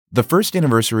The first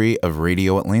anniversary of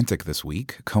Radio Atlantic this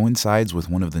week coincides with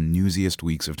one of the newsiest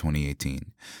weeks of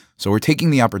 2018. So we're taking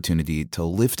the opportunity to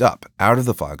lift up out of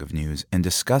the fog of news and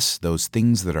discuss those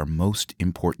things that are most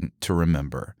important to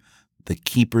remember. The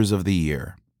keepers of the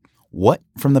year. What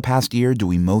from the past year do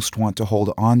we most want to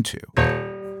hold on to?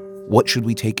 What should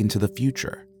we take into the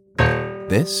future?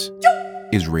 This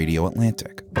is Radio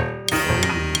Atlantic.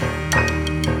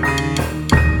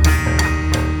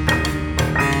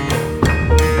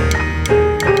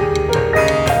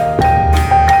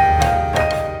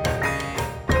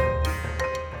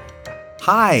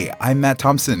 Hi, I'm Matt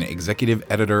Thompson, executive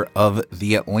editor of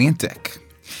The Atlantic.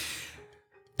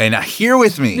 And here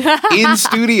with me, in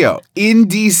studio, in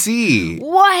D.C.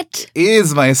 What?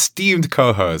 Is my esteemed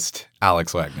co-host,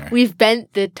 Alex Wagner. We've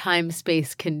bent the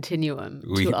time-space continuum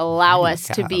to allow us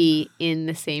to be in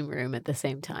the same room at the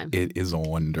same time. It is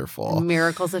wonderful.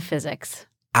 Miracles of physics.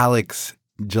 Alex,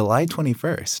 July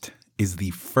 21st is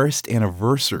the first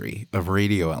anniversary of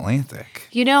Radio Atlantic.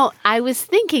 You know, I was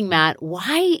thinking, Matt,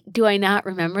 why do I not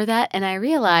remember that? And I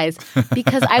realized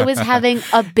because I was having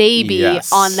a baby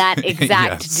on that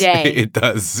exact day. It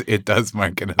does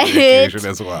mark another occasion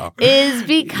as well. Is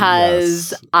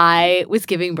because I was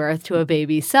giving birth to a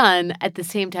baby son at the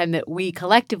same time that we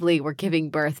collectively were giving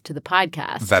birth to the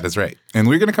podcast. That is right. And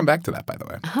we're going to come back to that, by the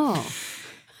way. Oh.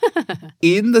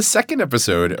 In the second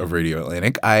episode of Radio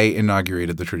Atlantic, I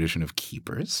inaugurated the tradition of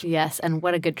keepers. Yes, and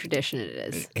what a good tradition it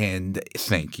is. And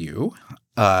thank you.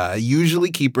 Usually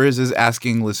keepers is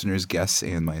asking listeners, guests,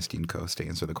 and my esteemed co-host to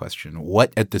answer the question,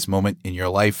 what at this moment in your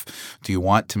life do you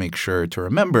want to make sure to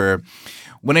remember?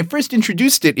 When I first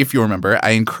introduced it, if you remember, I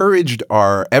encouraged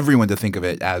everyone to think of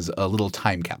it as a little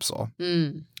time capsule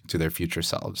to their future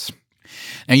selves.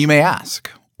 Now you may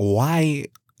ask, why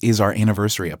is our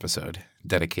anniversary episode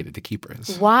dedicated to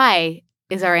keepers? Why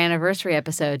is our anniversary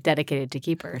episode dedicated to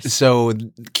keepers? So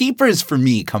keepers for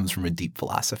me comes from a deep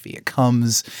philosophy. It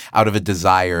comes out of a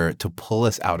desire to pull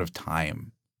us out of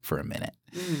time for a minute.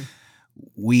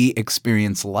 We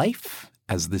experience life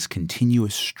as this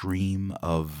continuous stream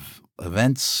of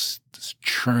events, this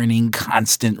churning,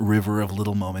 constant river of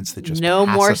little moments that just no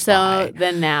pass more us so by.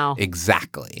 than now.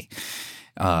 Exactly.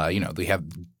 They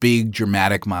have big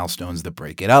dramatic milestones that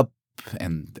break it up,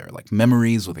 and they're like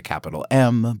memories with a capital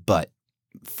M. But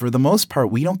for the most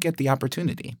part, we don't get the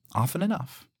opportunity often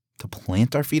enough to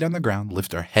plant our feet on the ground,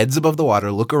 lift our heads above the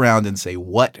water, look around and say,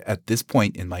 what at this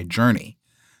point in my journey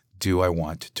do I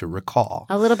want to recall?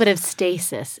 A little bit of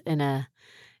stasis in a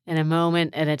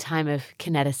moment, at a time of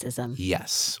kineticism.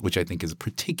 Yes, which I think is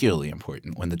particularly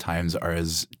important when the times are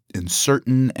as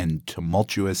uncertain and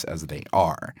tumultuous as they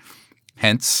are.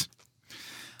 Hence,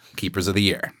 Keepers of the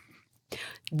Year.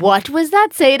 What was that?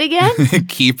 Say it again.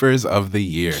 Keepers of the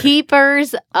Year.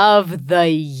 Keepers of the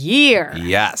Year.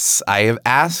 Yes. I have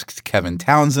asked Kevin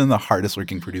Townsend, the hardest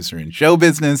working producer in show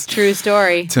business. True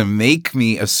story. To make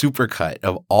me a supercut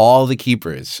of all the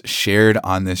keepers shared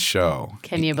on this show.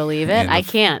 Can you believe it? I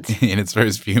can't. In its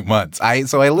first few months.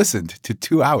 So I listened to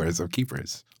 2 hours of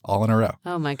keepers. All in a row.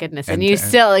 Oh, my goodness. And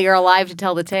you're alive to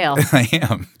tell the tale. I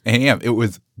am. It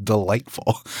was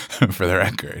delightful, for the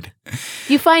record.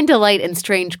 You find delight in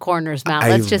strange corners, Matt.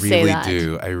 Let's just say that.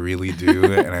 I really do.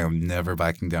 And I am never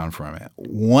backing down from it.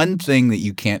 One thing that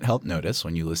you can't help notice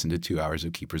when you listen to 2 hours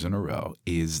of keepers in a row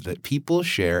is that people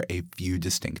share a few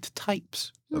distinct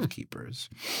types of keepers.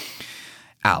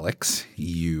 Alex,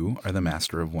 you are the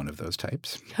master of one of those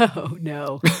types. Oh,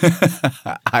 no.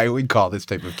 I would call this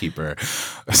type of keeper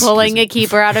pulling a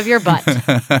keeper out of your butt.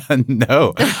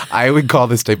 No, I would call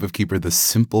this type of keeper the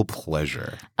simple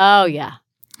pleasure. Oh, yeah.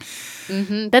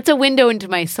 Mm-hmm. That's a window into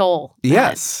my soul.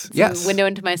 Yes, A window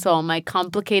into my soul, my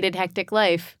complicated, hectic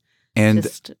life. And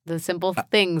just the simple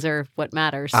things are what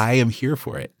matters. I am here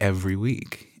for it every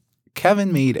week.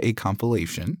 Kevin made a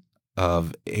compilation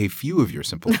of a few of your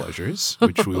simple pleasures,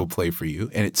 which we will play for you.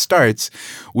 And it starts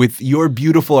with your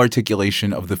beautiful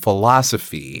articulation of the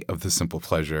philosophy of the simple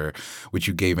pleasure, which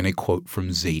you gave in a quote from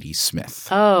Zadie Smith.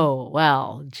 Oh,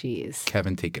 well, geez.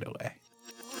 Kevin, take it away.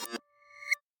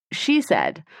 She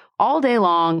said, "All day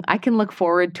long, I can look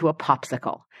forward to a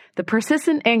popsicle. The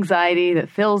persistent anxiety that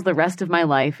fills the rest of my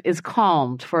life is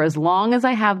calmed for as long as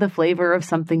I have the flavor of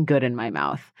something good in my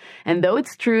mouth. And though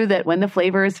it's true that when the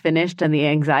flavor is finished and the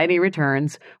anxiety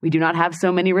returns, we do not have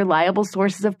so many reliable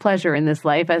sources of pleasure in this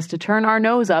life as to turn our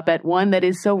nose up at one that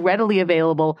is so readily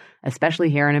available, especially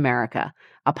here in America.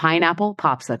 A pineapple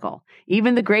popsicle.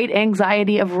 Even the great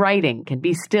anxiety of writing can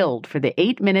be stilled for the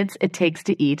 8 minutes it takes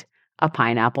to eat a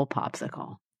pineapple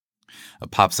popsicle." A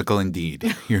popsicle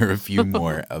indeed. Here are a few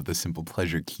more of the simple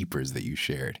pleasure keepers that you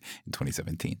shared in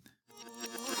 2017.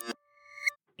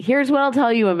 Here's what I'll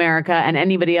tell you, America, and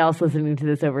anybody else listening to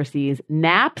this overseas.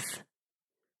 Naps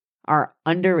are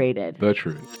underrated. The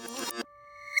truth.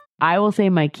 I will say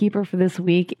my keeper for this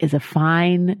week is a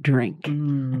fine drink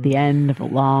at the end of a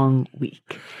long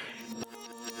week.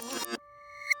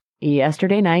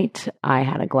 Yesterday night, I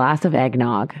had a glass of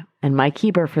eggnog, and my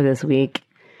keeper for this week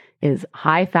is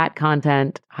high fat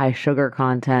content, high sugar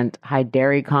content, high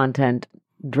dairy content,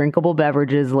 drinkable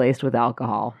beverages laced with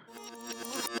alcohol.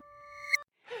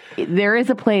 There is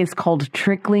a place called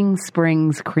Trickling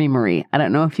Springs Creamery. I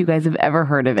don't know if you guys have ever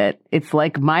heard of it. It's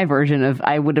like my version of,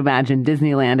 I would imagine,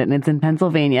 Disneyland, and it's in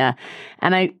Pennsylvania.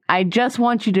 And I just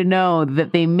want you to know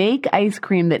that they make ice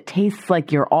cream that tastes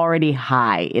like you're already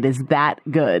high. It is that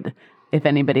good, if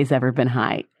anybody's ever been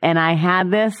high. And I had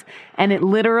this, and it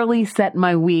literally set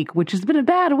my week, which has been a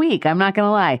bad week, I'm not going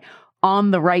to lie,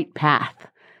 on the right path.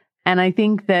 And I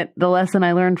think that the lesson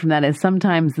I learned from that is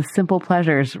sometimes the simple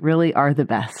pleasures really are the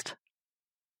best.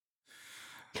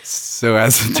 So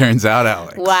as it turns out,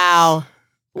 Alex.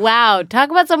 Wow. Talk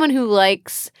about someone who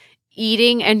likes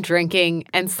eating and drinking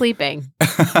and sleeping.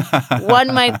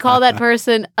 One might call that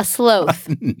person a sloth.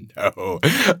 No.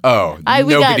 Oh,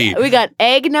 nobody. We got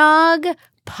eggnog,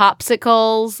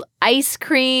 popsicles, ice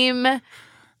cream.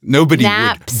 Nobody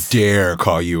naps. would dare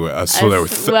call you a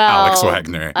sloth, Alex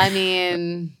Wagner. I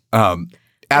mean,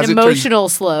 as an emotional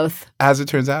sloth. As it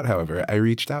turns out, however, I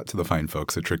reached out to the fine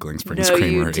folks at Trickling Springs No,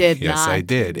 Creamery. you did Yes, not. I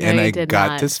did. No, And you I did got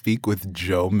not. to speak with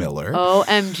Joe Miller.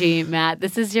 OMG, Matt.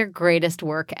 This is your greatest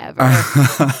work ever.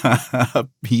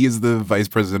 He is the vice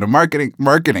president of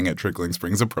marketing at Trickling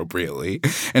Springs, appropriately,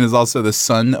 and is also the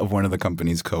son of one of the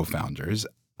company's co-founders.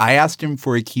 I asked him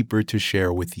for a keeper to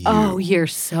share with you. Oh, you're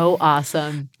so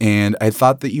awesome. And I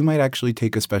thought that you might actually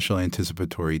take a special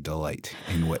anticipatory delight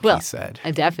in what he said.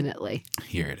 Definitely.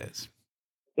 Here it is.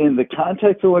 In the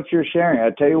context of what you're sharing,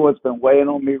 I tell you what's been weighing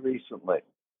on me recently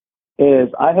is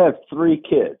I have 3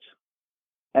 kids.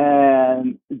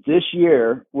 And this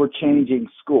year, we're changing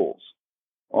schools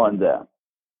on them.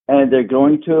 And they're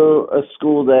going to a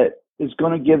school that is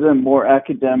going to give them more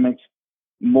academics,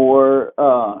 more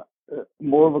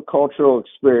of a cultural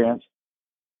experience.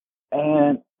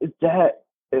 And that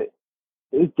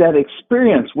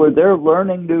experience where they're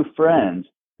learning new friends.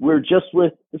 We're just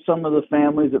with some of the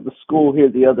families at the school here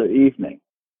the other evening.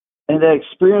 And that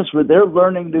experience where they're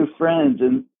learning new friends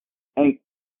and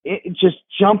just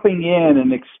jumping in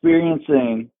and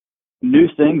experiencing new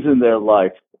things in their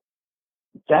life.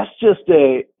 That's just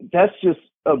a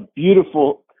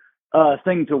beautiful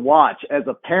thing to watch as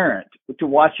a parent, to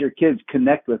watch your kids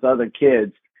connect with other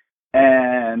kids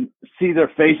and see their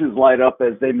faces light up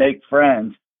as they make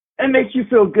friends. It makes you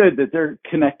feel good that they're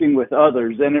connecting with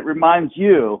others, and it reminds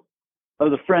you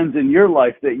of the friends in your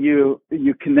life that you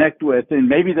connect with, and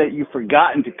maybe that you've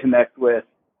forgotten to connect with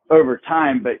over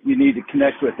time, but you need to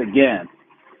connect with again.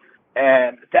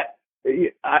 And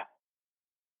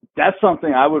that's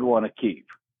something I would want to keep.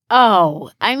 Oh,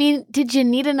 I mean, did you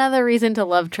need another reason to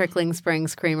love Trickling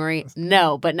Springs Creamery?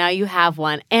 No, but now you have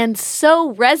one. And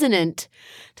so resonant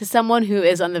to someone who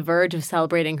is on the verge of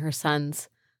celebrating her son's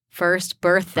first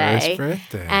birthday.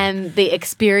 And the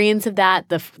experience of that,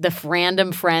 the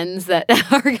random friends that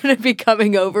are going to be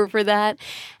coming over for that,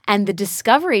 and the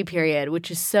discovery period, which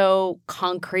is so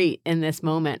concrete in this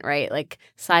moment, right? Like,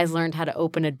 Sai's learned how to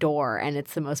open a door, and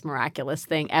it's the most miraculous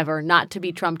thing ever, not to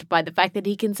be trumped by the fact that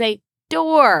he can say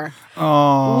door,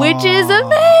 which is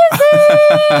amazing.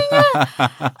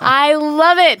 I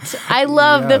love it. I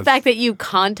love the fact that you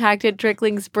contacted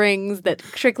Trickling Springs,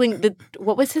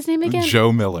 what was his name again?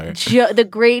 Joe Miller. The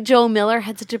great Joe Miller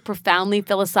had such a profoundly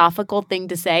philosophical thing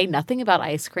to say, nothing about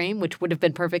ice cream, which would have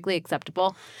been perfectly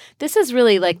acceptable. This is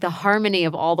really like the harmony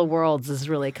of all the worlds is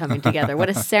really coming together. What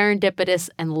a serendipitous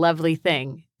and lovely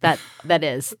thing. That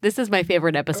is. This is my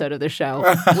favorite episode of the show,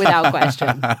 without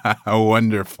question.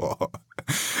 Wonderful.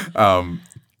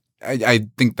 I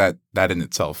think that in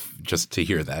itself, just to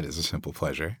hear that, is a simple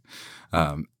pleasure.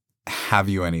 Have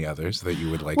you any others that you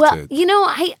would like to?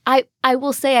 Well, I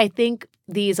will say I think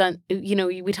these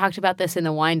we talked about this in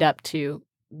the wind up to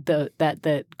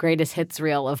the greatest hits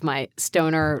reel of my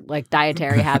stoner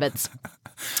dietary habits.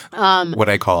 What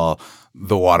I call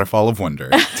the waterfall of wonder,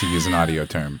 to use an audio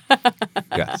term.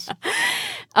 Yes.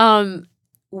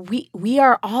 We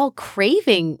are all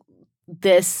craving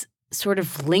this sort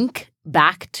of link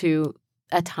back to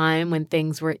a time when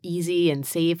things were easy and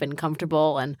safe and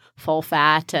comfortable and full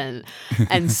fat and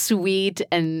sweet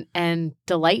and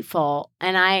delightful.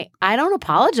 And I don't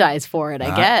apologize for it,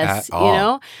 I guess. At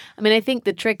all. I mean, I think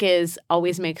the trick is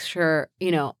always make sure,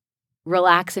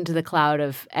 relax into the cloud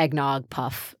of eggnog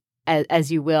puff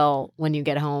as you will when you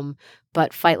get home.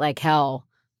 but fight like hell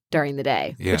during the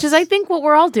day, Yes. which is, I think, what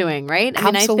we're all doing, right? I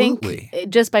mean, Absolutely. I think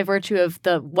just by virtue of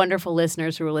the wonderful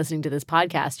listeners who are listening to this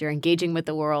podcast, you're engaging with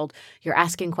the world, you're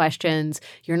asking questions,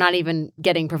 you're not even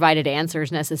getting provided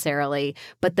answers necessarily,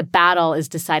 but the battle is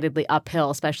decidedly uphill,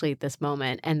 especially at this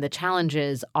moment, and the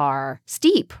challenges are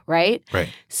steep, right? Right.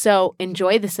 So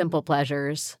enjoy the simple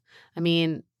pleasures. I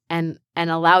mean, and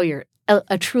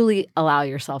truly allow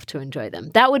yourself to enjoy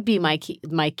them. That would be my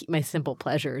simple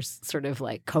pleasures sort of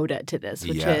like coda to this,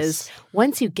 which is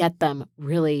once you get them,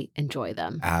 really enjoy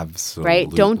them. Absolutely. Right?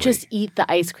 Don't just eat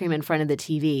the ice cream in front of the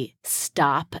TV.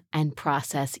 Stop and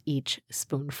process each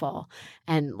spoonful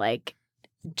and like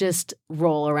just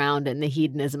roll around in the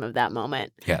hedonism of that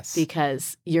moment. Yes.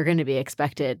 Because you're going to be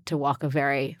expected to walk a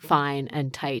very fine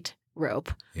and tight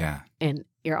rope in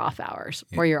your off hours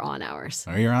or your on hours.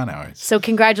 Or your on hours. So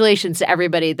congratulations to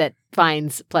everybody that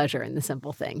finds pleasure in the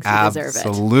simple things. You deserve it.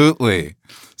 Absolutely.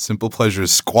 Simple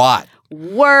pleasures squat.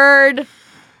 Word.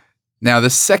 Now,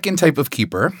 the second type of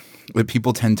keeper that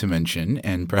people tend to mention,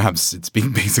 and perhaps it's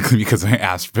being basically because I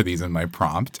asked for these in my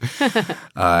prompt,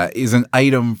 is an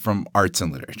item from arts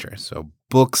and literature. So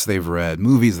books they've read,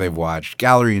 movies they've watched,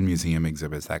 gallery and museum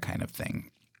exhibits, that kind of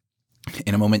thing.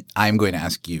 In a moment, I'm going to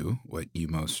ask you what you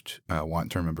most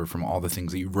want to remember from all the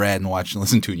things that you've read and watched and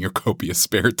listened to in your copious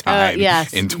spare time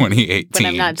in 2018. When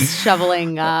I'm not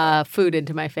shoveling food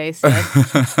into my face.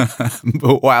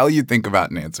 But while you think about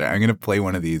an answer, I'm going to play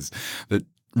one of these that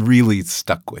really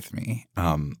stuck with me.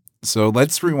 So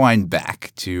let's rewind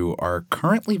back to our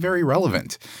currently very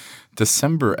relevant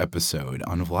December episode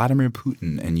on Vladimir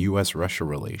Putin and U.S.-Russia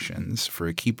relations for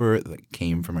a keeper that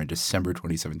came from our December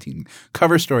 2017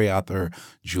 cover story author,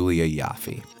 Julia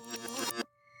Yaffe.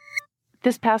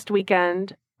 This past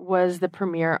weekend was the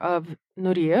premiere of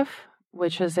Nureyev,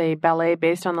 which is a ballet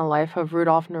based on the life of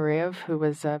Rudolf Nureyev, who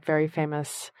was a very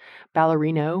famous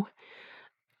ballerino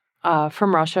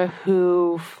from Russia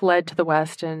who fled to the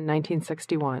West in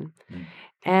 1961.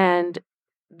 And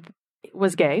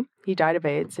was gay. He died of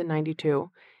AIDS in 92.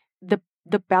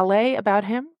 The ballet about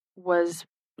him was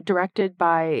directed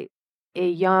by a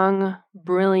young,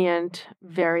 brilliant,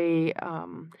 very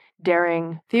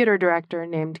daring theater director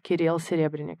named Kirill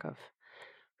Serebrennikov,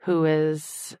 who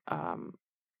is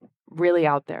really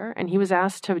out there. And he was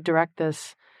asked to direct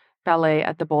this ballet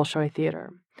at the Bolshoi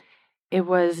Theater. It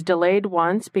was delayed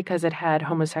once because it had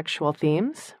homosexual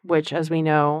themes, which, as we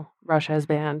know, Russia has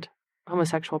banned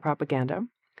homosexual propaganda.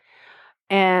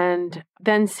 And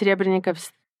then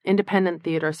Serebrennikov's independent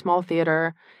theater, small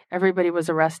theater, everybody was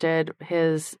arrested.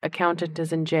 His accountant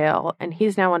is in jail, and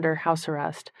he's now under house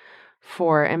arrest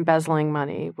for embezzling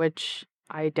money, which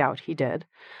I doubt he did.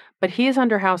 But he is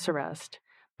under house arrest.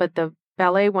 But the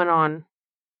ballet went on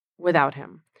without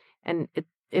him. And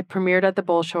it premiered at the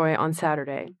Bolshoi on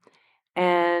Saturday.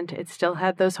 And it still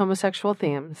had those homosexual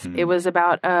themes. It was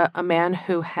about a man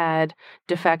who had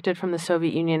defected from the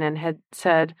Soviet Union and had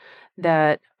said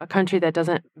that a country that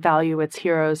doesn't value its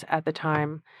heroes at the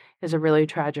time is a really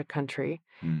tragic country.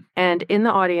 And in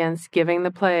the audience, giving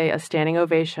the play a standing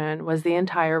ovation, was the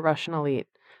entire Russian elite.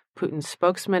 Putin's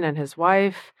spokesman and his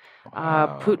wife,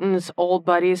 Putin's old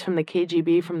buddies from the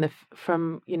KGB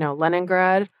from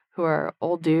Leningrad, who are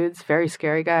old dudes, very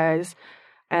scary guys.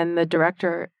 And the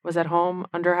director was at home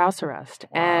under house arrest.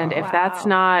 And if that's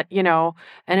not, a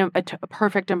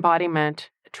perfect embodiment,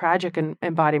 tragic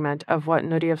embodiment of what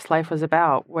Nureyev's life was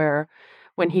about, where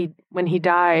when he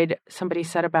died, somebody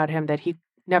said about him that he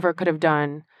never could have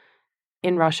done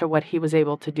in Russia what he was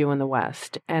able to do in the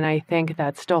West. And I think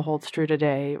that still holds true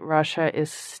today. Russia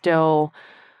is still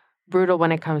brutal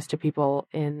when it comes to people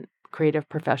in creative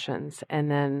professions. And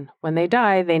then when they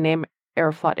die, they name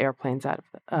Aeroflot airplanes out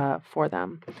of for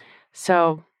them.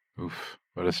 So, oof,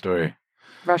 what a story.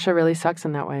 Russia really sucks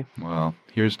in that way. Well,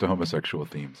 here's to homosexual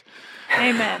themes.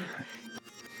 Amen.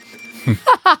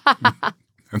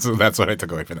 So that's what I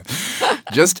took away from that.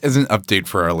 Just as an update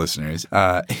for our listeners,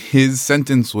 his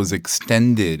sentence was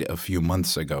extended a few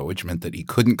months ago, which meant that he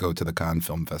couldn't go to the Cannes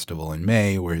Film Festival in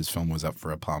May, where his film was up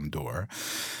for a Palme d'Or.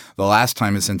 The last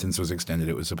time his sentence was extended,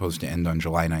 it was supposed to end on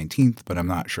July 19th, but I'm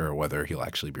not sure whether he'll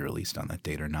actually be released on that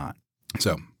date or not.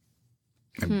 So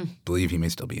I believe he may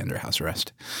still be under house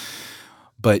arrest.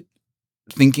 But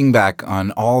thinking back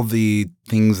on all the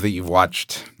things that you've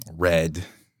watched, read,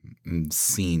 and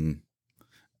seen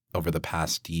over the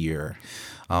past year,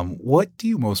 what do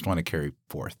you most want to carry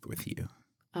forth with you?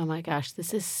 Oh my gosh,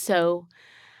 this is so...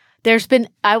 There's been,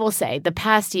 I will say, the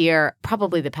past year,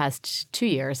 probably the past 2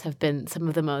 years, have been some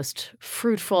of the most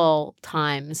fruitful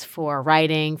times for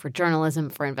writing, for journalism,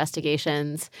 for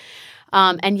investigations.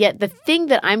 And yet the thing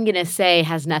that I'm going to say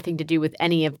has nothing to do with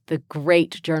any of the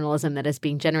great journalism that is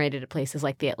being generated at places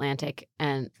like The Atlantic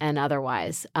and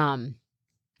otherwise.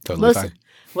 Totally fine.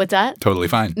 What's that? Totally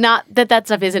fine. Not that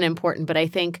stuff isn't important, but I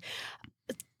think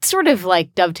sort of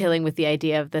like dovetailing with the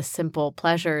idea of the simple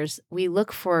pleasures, we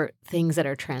look for things that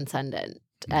are transcendent.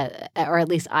 Or at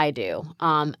least I do,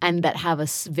 and that have a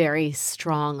very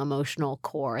strong emotional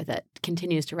core that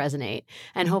continues to resonate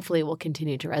and hopefully will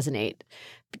continue to resonate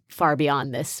far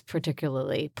beyond this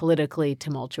particularly politically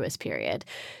tumultuous period.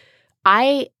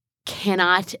 I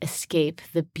cannot escape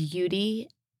the beauty,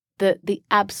 the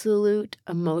absolute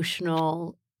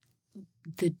emotional,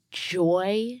 the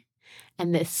joy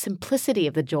and the simplicity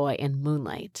of the joy in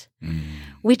Moonlight,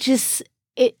 which is,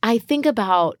 I think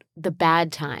about the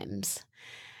bad times.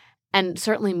 And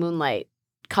certainly Moonlight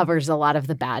covers a lot of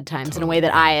the bad times in a way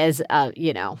that I, as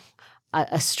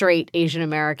a straight Asian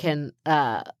American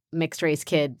mixed race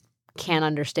kid, can't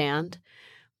understand.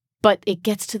 But it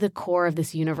gets to the core of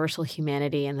this universal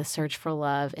humanity and the search for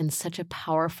love in such a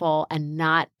powerful and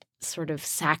not sort of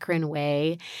saccharine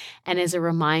way, and is a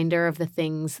reminder of the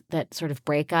things that sort of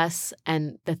break us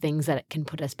and the things that can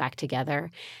put us back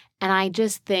together. And I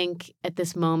just think at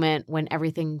this moment when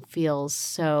everything feels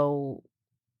so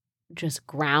just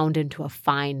ground into a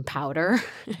fine powder.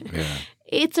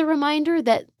 It's a reminder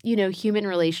that, human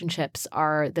relationships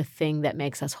are the thing that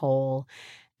makes us whole,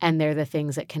 and they're the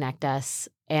things that connect us.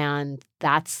 And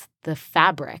that's the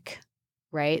fabric,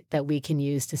 right, that we can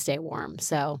use to stay warm.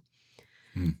 So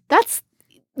that's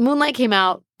Moonlight came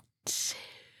out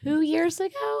 2 years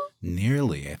ago?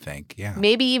 Nearly, I think. Yeah.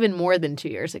 Maybe even more than 2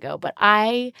 years ago. But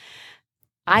I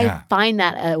find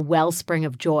that a wellspring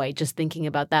of joy just thinking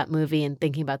about that movie and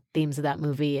thinking about themes of that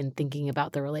movie and thinking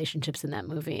about the relationships in that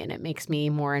movie. And it makes me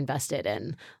more invested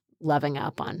in loving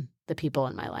up on the people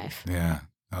in my life. Yeah.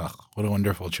 Oh, what a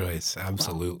wonderful choice.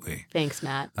 Absolutely. Well, thanks,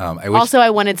 Matt. I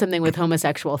wanted something with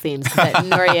homosexual themes. That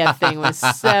Nureyev thing was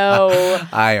so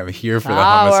I am here for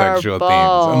powerful. The homosexual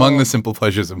themes. Among the simple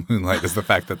pleasures of Moonlight is the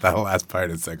fact that last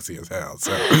part is sexy as hell.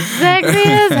 So. Sexy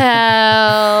as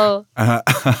hell.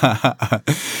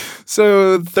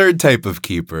 So third type of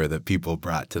keeper that people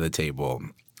brought to the table,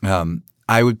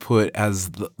 I would put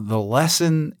as the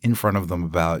lesson in front of them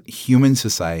about human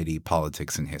society,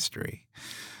 politics, and history.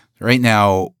 Right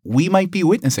now, we might be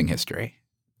witnessing history.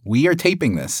 We are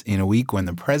taping this in a week when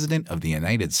the President of the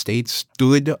United States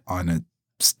stood on a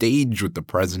stage with the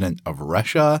President of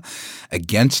Russia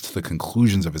against the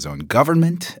conclusions of his own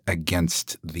government,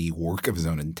 against the work of his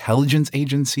own intelligence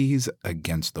agencies,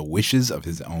 against the wishes of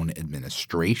his own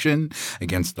administration,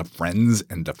 against the friends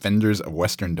and defenders of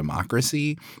Western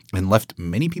democracy, and left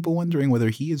many people wondering whether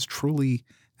he is truly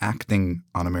acting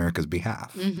on America's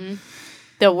behalf. Mm-hmm.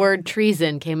 The word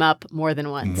treason came up more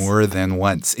than once. More than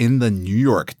once in the New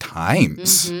York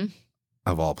Times,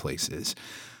 of all places.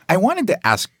 I wanted to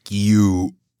ask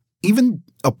you, even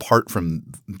apart from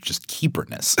just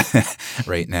keeperness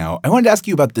right now, I wanted to ask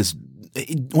you about this,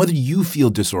 whether you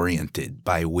feel disoriented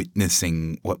by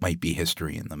witnessing what might be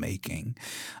history in the making.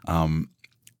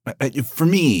 For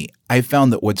me, I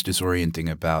found that what's disorienting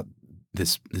about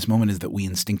this moment is that we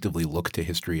instinctively look to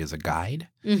history as a guide.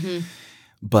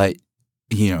 But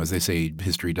as they say,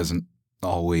 history doesn't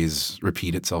always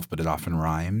repeat itself, but it often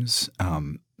rhymes.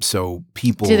 So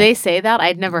people – Do they say that?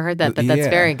 I'd never heard that, but that's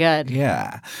very good.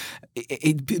 Yeah.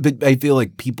 But I feel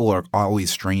like people are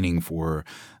always straining for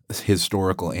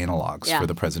historical analogs for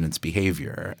the president's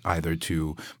behavior, either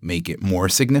to make it more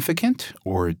significant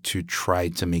or to try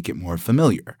to make it more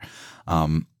familiar.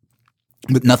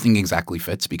 But nothing exactly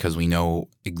fits because we know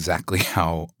exactly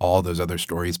how all those other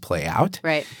stories play out.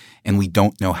 Right. And we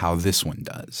don't know how this one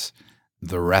does.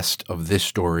 The rest of this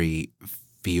story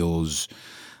feels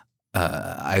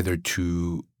either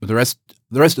too – the rest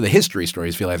of the history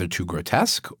stories feel either too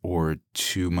grotesque or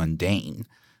too mundane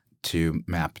to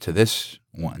map to this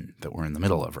one that we're in the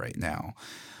middle of right now.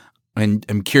 And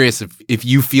I'm curious if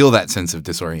you feel that sense of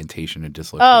disorientation and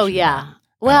dislocation. Oh, yeah.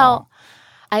 Well –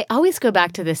 I always go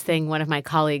back to this thing one of my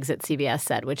colleagues at CBS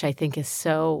said, which I think is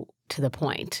so to the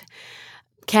point.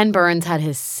 Ken Burns had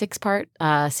his 6-part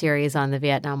series on the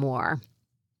Vietnam War,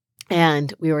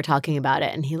 and we were talking about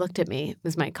it, and he looked at me. It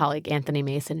was my colleague Anthony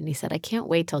Mason, and he said, I can't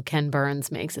wait till Ken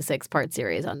Burns makes a 6-part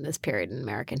series on this period in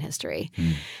American history.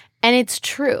 And it's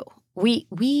true.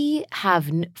 We have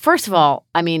 – first of all,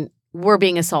 I mean, we're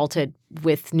being assaulted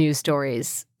with news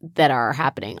stories that are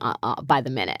happening by the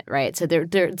minute, right? So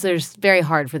there's very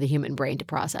hard for the human brain to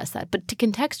process that. But to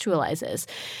contextualize this,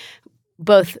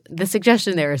 both the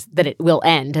suggestion there is that it will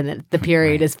end and that the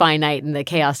period is finite and the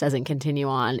chaos doesn't continue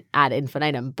on ad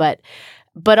infinitum. But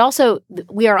But also,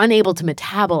 we are unable to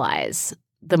metabolize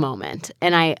the moment.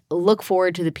 And I look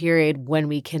forward to the period when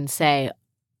we can say,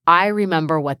 I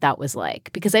remember what that was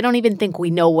like, because I don't even think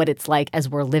we know what it's like as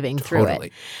we're living through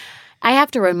it. I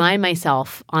have to remind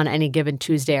myself on any given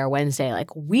Tuesday or Wednesday,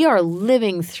 like, we are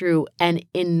living through an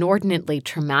inordinately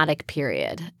traumatic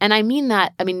period. And I mean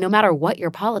that, no matter what your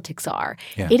politics are,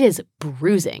 it is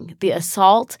bruising. The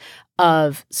assault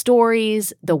of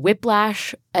stories, the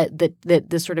whiplash,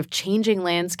 the sort of changing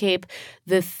landscape,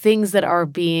 the things that are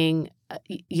being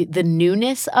the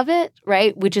newness of it,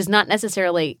 right? Which is not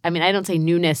necessarily, I don't say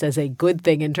newness as a good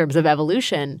thing in terms of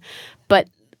evolution, but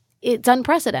it's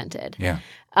unprecedented. Yeah.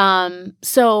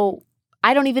 So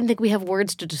I don't even think we have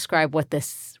words to describe what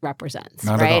this represents,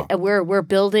 Not right? at all. We're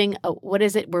building, what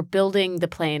is it? We're building the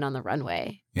plane on the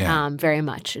runway, Yeah. very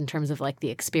much in terms of like the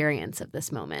experience of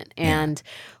this moment. And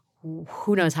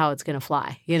who knows how it's going to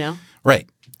fly, Right.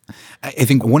 I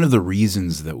think one of the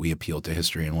reasons that we appeal to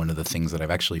history, and one of the things that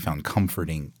I've actually found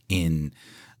comforting in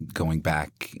going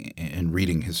back and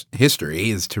reading his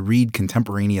history, is to read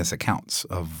contemporaneous accounts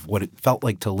of what it felt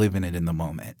like to live in it in the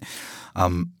moment.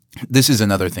 This is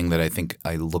another thing that I think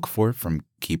I look for from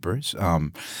keepers.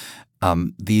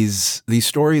 These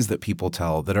stories that people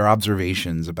tell that are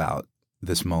observations about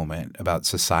this moment, about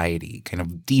society, kind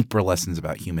of deeper lessons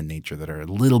about human nature that are a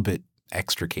little bit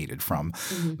extricated from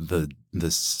the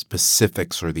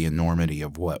specifics or the enormity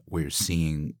of what we're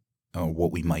seeing or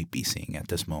what we might be seeing at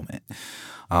this moment.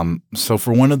 So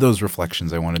for one of those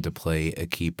reflections, I wanted to play a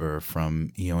keeper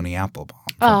from Yoni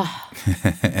Applebaum.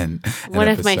 And one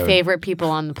of my favorite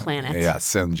people on the planet.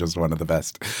 Yes, and just one of the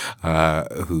best,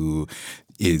 who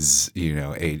is,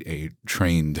 a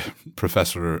trained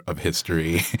professor of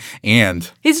history,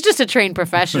 and he's just a trained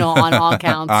professional on all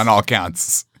counts. On all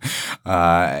counts.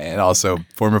 And also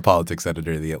former politics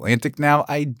editor of The Atlantic, now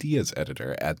ideas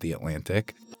editor at The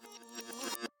Atlantic.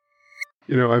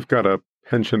 I've got a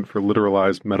penchant for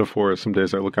literalized metaphors. Some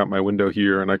days I look out my window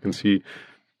here and I can see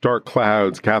dark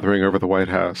clouds gathering over the White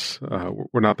House.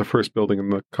 We're not the first building in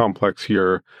the complex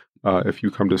here. If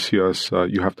you come to see us,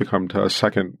 you have to come to a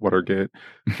second Watergate.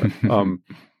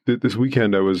 This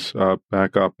weekend I was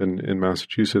back up in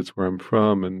Massachusetts, where I'm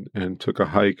from, and took a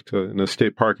hike in a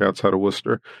state park outside of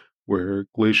Worcester, where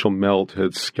glacial melt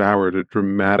had scoured a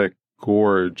dramatic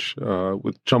gorge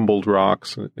with jumbled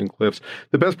rocks and cliffs.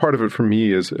 The best part of it for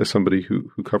me, as somebody who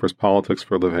covers politics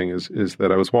for a living, is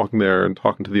that I was walking there and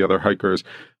talking to the other hikers.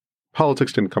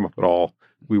 Politics didn't come up at all.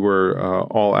 We were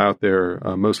all out there,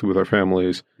 mostly with our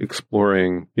families,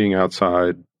 exploring, being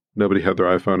outside. Nobody had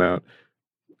their iPhone out.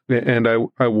 And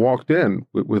I walked in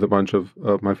with a bunch of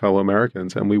my fellow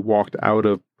Americans, and we walked out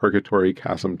of Purgatory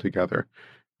Chasm together.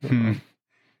 So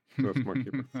that's more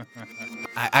keeper.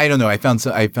 I don't know. I found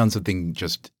something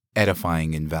just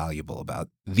edifying and valuable about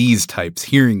these types,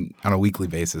 hearing on a weekly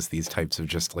basis these types of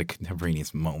just like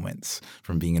contemporaneous moments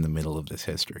from being in the middle of this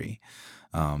history,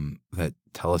 that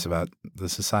tell us about the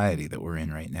society that we're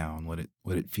in right now and what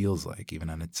it feels like, even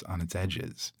on its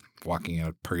edges, walking out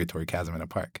of Purgatory Chasm in a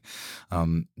park.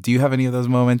 Do you have any of those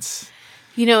moments?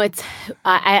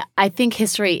 I think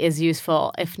history is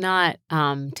useful, if not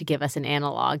to give us an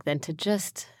analog, then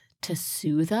to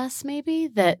soothe us, maybe.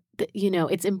 That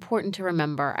it's important to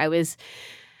remember. I was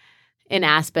in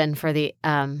Aspen for the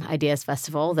Ideas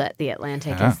Festival that The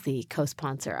Atlantic is the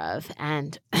co-sponsor of,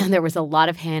 and there was a lot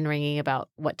of hand-wringing about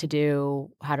what to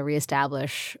do, how to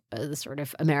reestablish the sort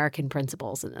of American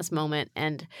principles in this moment.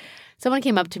 And someone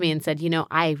came up to me and said,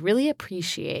 I really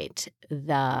appreciate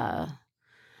the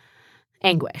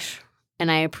anguish,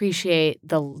 and I appreciate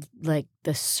the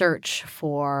search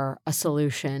for a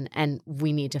solution, and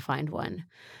we need to find one.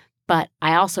 But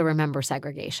I also remember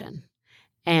segregation.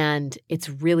 And it's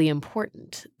really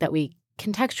important that we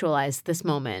contextualize this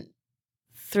moment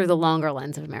through the longer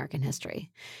lens of American history.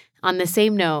 On the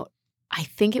same note, I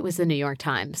think it was the New York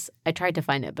Times. I tried to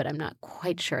find it, but I'm not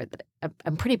quite sure.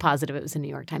 I'm pretty positive it was the New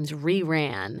York Times.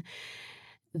 Reran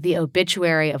the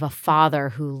obituary of a father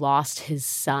who lost his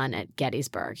son at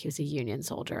Gettysburg. He was a Union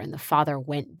soldier, and the father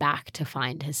went back to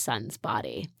find his son's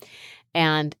body.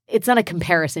 And it's not a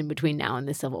comparison between now and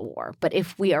the Civil War, but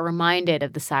if we are reminded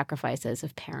of the sacrifices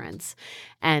of parents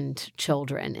and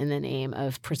children in the name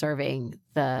of preserving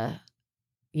the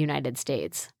United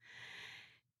States,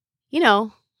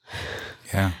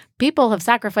 people have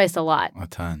sacrificed a lot. A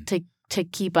ton. To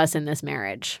keep us in this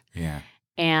marriage. Yeah.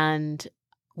 And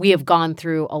we have gone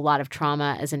through a lot of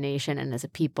trauma as a nation and as a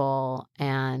people,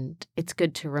 and it's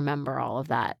good to remember all of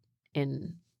that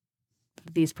in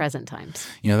these present times.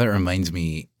 That reminds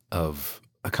me of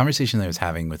a conversation that I was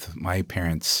having with my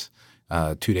parents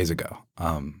 2 days ago.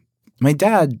 My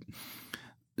dad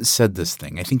said this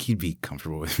thing. I think he'd be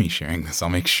comfortable with me sharing this. I'll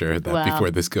make sure that Well,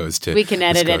 before this goes to we can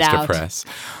edit it out. press.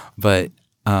 But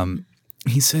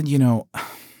he said,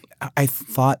 I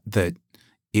thought that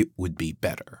it would be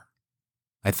better.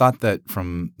 I thought that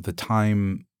from the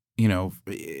time,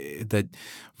 that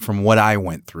from what I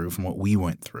went through, from what we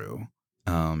went through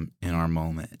in our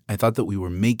moment, I thought that we were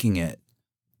making it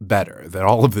better, that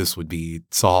all of this would be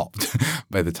solved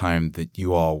by the time that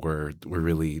you all were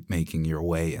really making your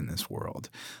way in this world.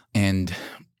 And,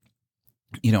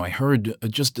 I heard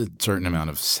just a certain amount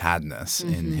of sadness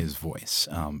in his voice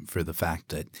for the fact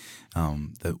that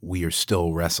that we are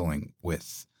still wrestling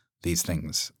with these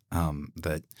things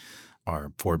that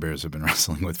our forebears have been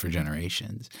wrestling with for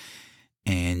generations.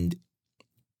 And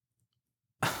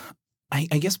I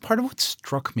guess part of what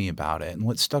struck me about it and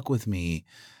what stuck with me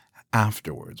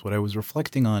afterwards, what I was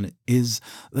reflecting on, is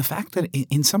the fact that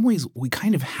in some ways we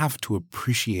kind of have to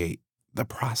appreciate the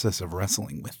process of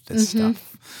wrestling with this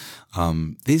stuff.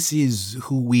 This is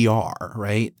who we are,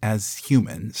 right, as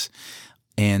humans.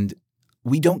 And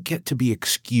we don't get to be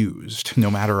excused, no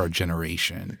matter our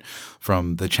generation,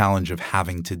 from the challenge of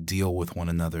having to deal with one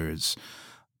another's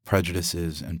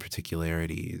prejudices and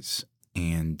particularities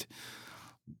and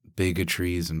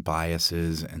bigotries and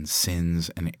biases and sins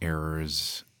and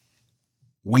errors.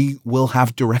 We will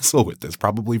have to wrestle with this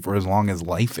probably for as long as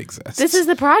life exists. This is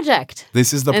the project.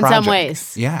 This is the in project. some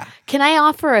ways. Yeah. Can I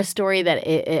offer a story that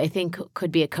I think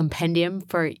could be a compendium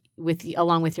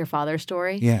along with your father's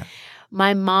story? Yeah.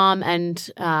 My mom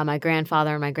and my grandfather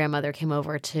and my grandmother came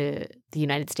over to the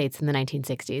United States in the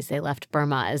 1960s. They left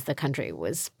Burma as the country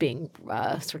was being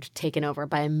sort of taken over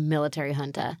by a military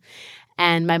junta.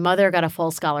 And my mother got a full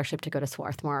scholarship to go to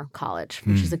Swarthmore College,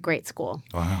 which is a great school.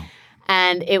 Wow.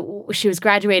 And she was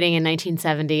graduating in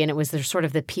 1970, and it was sort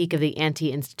of the peak of the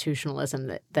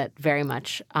anti-institutionalism that very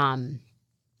much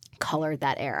colored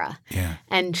that era. Yeah.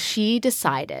 And she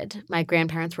decided my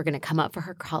grandparents were going to come up for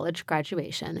her college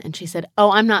graduation, and she said,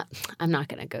 "Oh, I'm not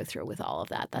going to go through with all of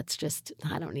that. That's just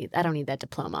I don't need that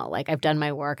diploma. Like, I've done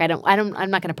my work. I'm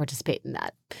not going to participate in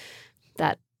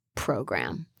that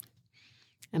program."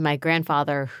 And my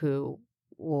grandfather, who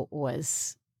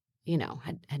was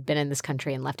had been in this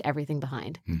country and left everything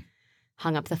behind,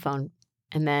 hung up the phone.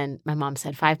 And then my mom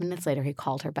said 5 minutes later, he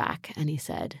called her back and he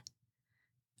said,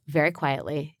 very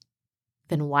quietly,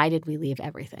 "Then why did we leave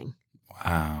everything?"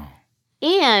 Wow.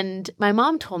 And my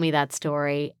mom told me that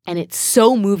story, and it's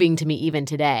so moving to me even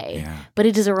today. Yeah. But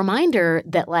it is a reminder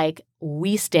that, like,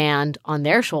 we stand on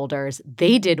their shoulders.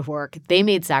 They did work. They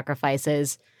made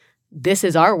sacrifices. This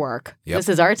is our work. Yep. This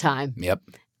is our time. Yep.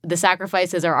 The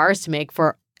sacrifices are ours to make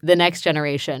for the next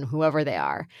generation, whoever they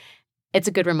are. It's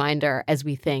a good reminder as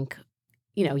we think,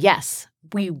 yes,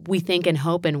 we think and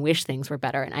hope and wish things were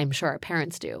better, and I'm sure our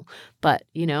parents do. But,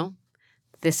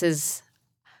 this is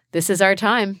our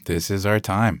time. This is our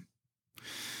time.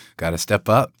 Got to step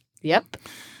up. Yep.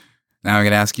 Now I'm going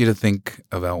to ask you to think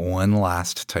about one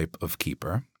last type of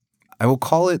keeper. I will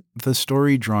call it the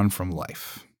story drawn from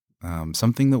life.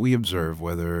 Something that we observe,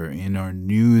 whether in our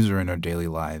news or in our daily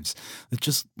lives, that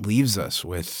just leaves us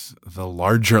with the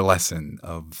larger lesson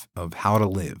of how to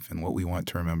live and what we want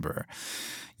to remember.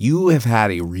 You have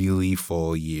had a really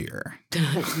full year.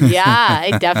 Yeah,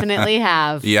 I definitely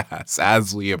have. Yes,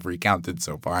 as we have recounted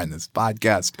so far in this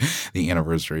podcast, the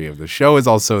anniversary of the show is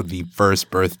also the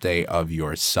first birthday of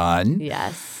your son.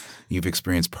 Yes. You've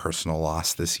experienced personal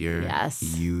loss this year. Yes.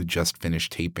 You just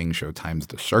finished taping Showtime's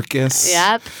The Circus.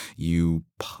 Yep.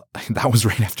 That was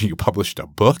right after you published a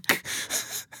book.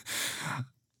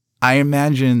 I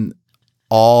imagine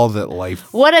all that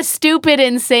life... What a stupid,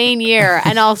 insane year,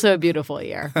 and also a beautiful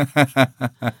year.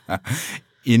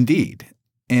 Indeed.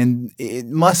 And it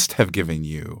must have given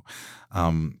you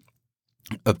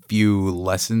a few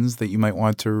lessons that you might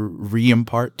want to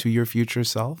re-impart to your future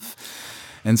self.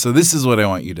 And so this is what I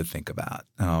want you to think about.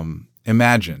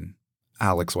 Imagine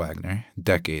Alex Wagner,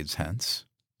 decades hence,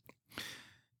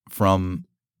 from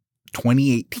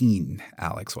 2018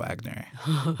 Alex Wagner.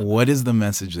 What is the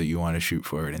message that you want to shoot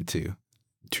forward and to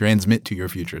transmit to your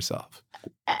future self?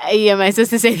 Am I supposed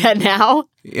to say that now?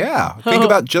 Yeah. Think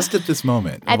about just at this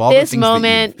moment. At this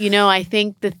moment, I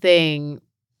think the thing,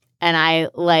 and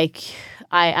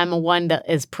I'm a one that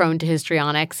is prone to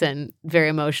histrionics and very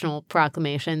emotional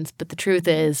proclamations. But the truth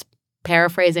is,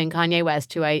 paraphrasing Kanye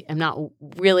West, who I am not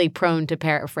really prone to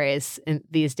paraphrase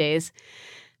these days,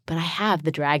 but I have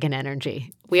the dragon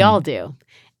energy. We all do.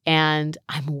 And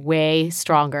I'm way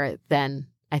stronger than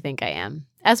I think I am,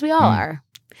 as we all are.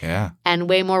 Yeah. And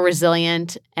way more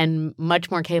resilient and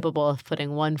much more capable of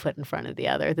putting one foot in front of the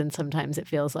other than sometimes it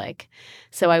feels like.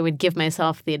 So I would give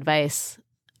myself the advice,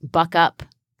 buck up.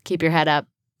 Keep your head up.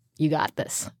 You got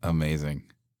this. Amazing.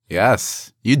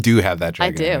 Yes, you do have that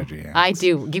I dragon do. energy. Alex. I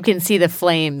do. You can see the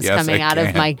flames Yes, coming I out of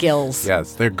can. my gills.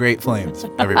 Yes, they're great flames,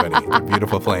 everybody. They're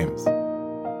beautiful flames.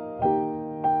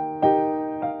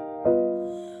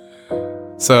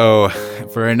 So,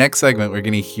 for our next segment, we're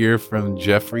going to hear from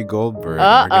Jeffrey Goldberg.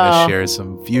 We're going to share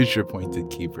some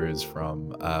future-pointed keepers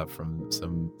from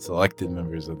some selected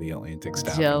members of the Atlantic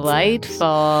staff.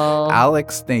 Delightful.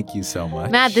 Alex, thank you so much.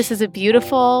 Matt, this is a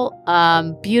beautiful,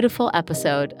 beautiful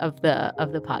episode of the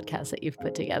podcast that you've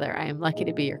put together. I am lucky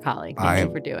to be your colleague. Thank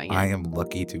you for doing it. I am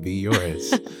lucky to be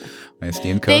yours, my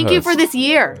esteemed co-host. Thank you for this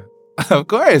year. Of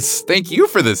course. Thank you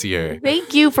for this year.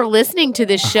 Thank you for listening to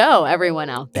this show, everyone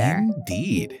out there.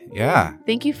 Indeed. Yeah.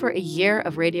 Thank you for a year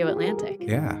of Radio Atlantic.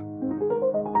 Yeah.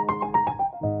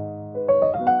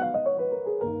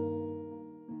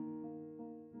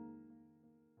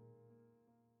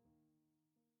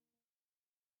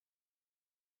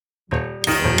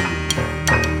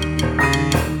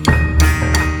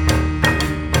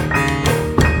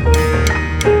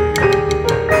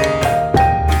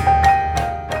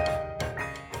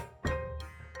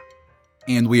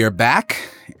 And we are back.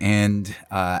 And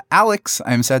Alex,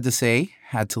 I'm sad to say,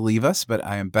 had to leave us, but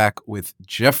I am back with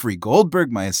Jeffrey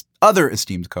Goldberg, my other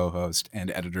esteemed co-host and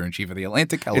editor-in-chief of The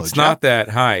Atlantic. Hello, It's not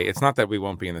that we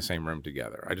won't be in the same room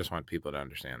together. I just want people to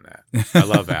understand that. I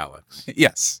love Alex.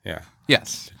 Yes. Yeah.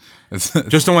 Yes.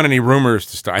 Just don't want any rumors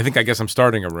to start. I guess I'm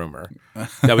starting a rumor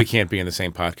that we can't be in the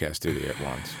same podcast studio at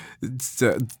once.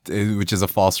 Which is a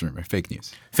false rumor, fake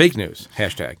news. Fake news,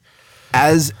 hashtag.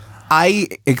 As I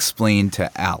explained to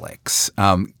Alex,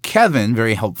 Kevin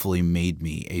very helpfully made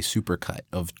me a supercut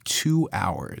of 2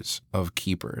 hours of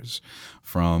keepers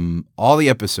from all the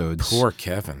episodes. Poor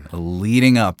Kevin.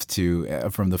 Leading up to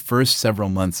from the first several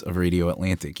months of Radio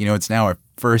Atlantic. You know, it's now our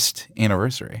first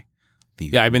anniversary.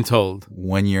 Yeah, I've been told.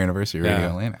 1 year anniversary of Radio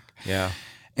Atlantic. Yeah.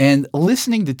 And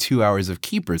listening to 2 hours of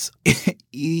keepers,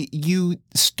 you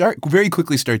very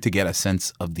quickly start to get a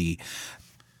sense of the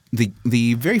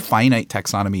very finite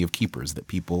taxonomy of keepers that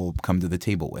people come to the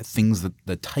table with,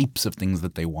 the types of things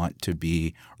that they want to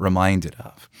be reminded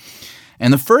of.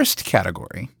 And the first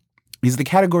category is the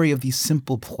category of the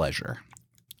simple pleasure.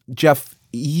 Jeff,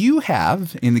 you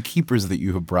have, in the keepers that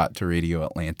you have brought to Radio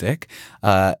Atlantic,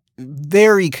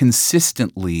 very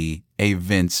consistently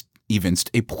evinced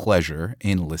a pleasure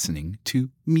in listening to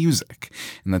music.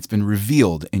 And that's been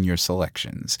revealed in your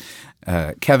selections.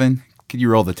 Kevin, could you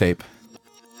roll the tape?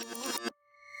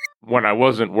 When I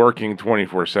wasn't working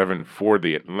 24/7 for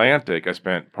The Atlantic, I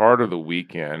spent part of the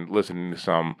weekend listening to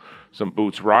some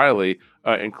Boots Riley,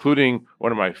 including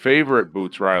one of my favorite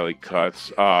Boots Riley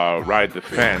cuts, Ride the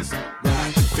Fence.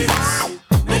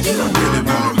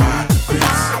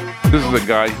 This is a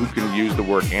guy who can use the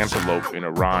word antelope in a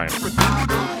rhyme.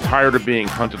 Tired of being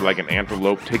hunted like an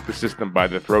antelope, take the system by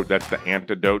the throat, that's the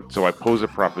antidote. So I pose a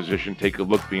proposition, take a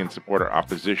look, be in support or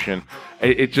opposition.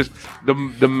 It just, the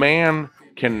man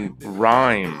can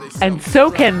rhyme. And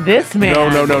so can this man. No,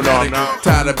 I'm not.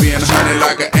 Tired of being hunted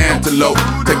like an antelope.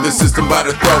 Take the system by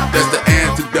the throat, that's the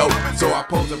antidote. So I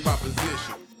pose a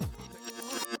proposition.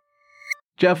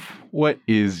 Jeff, what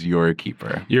is your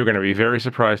keeper? You're going to be very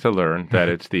surprised to learn that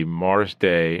it's the Morris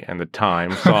Day and the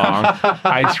Time song,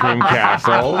 Ice Cream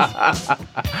Castles. Ice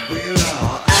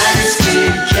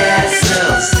cream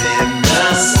castles in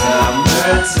the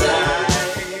summertime.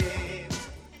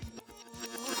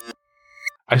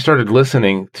 I started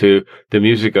listening to the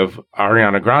music of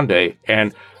Ariana Grande,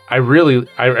 and I really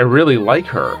like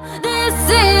her. This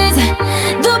is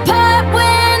the part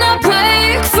when I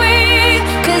break free,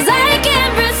 'cause I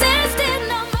can't resist it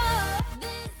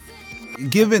no more.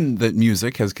 Given that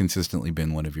music has consistently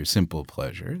been one of your simple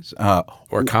pleasures,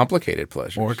 Or complicated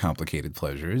pleasures.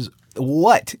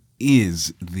 what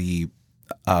is the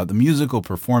musical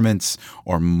performance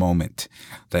or moment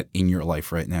that in your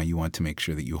life right now you want to make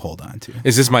sure that you hold on to?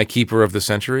 Is this my keeper of the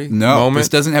century No, this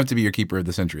doesn't have to be your keeper of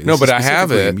the century. No, This but is I have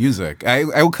specifically it. Music. I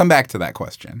will come back to that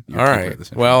question. Your All keeper right. of the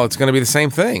century. Well, it's going to be the same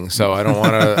thing, so I don't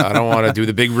want to. I don't want to do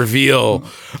the big reveal.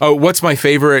 Oh, what's my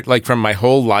favorite? Like from my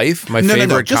whole life, my favorite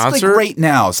No. Just concert. like right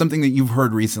now, something that you've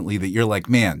heard recently that you're like,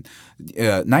 man,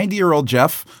 90-year-old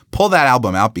Jeff, pull that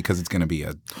album out because it's going to be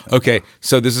a. Okay,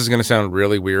 so this is going to sound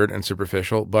really weird and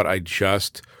superficial, but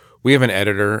we have an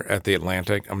editor at The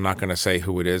Atlantic. I'm not going to say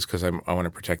who it is because I want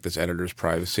to protect this editor's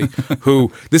privacy.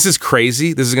 This is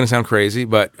crazy. This is going to sound crazy,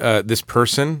 but this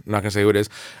person, I'm not going to say who it is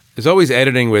always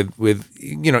editing with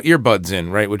earbuds in,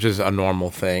 right, which is a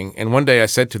normal thing. And one day I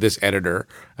said to this editor,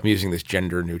 I'm using this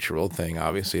gender neutral thing,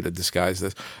 obviously, to disguise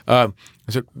this. I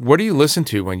said, what do you listen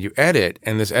to when you edit?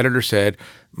 And this editor said,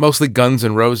 mostly Guns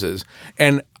N' Roses.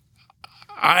 And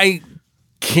I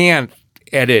can't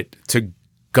edit to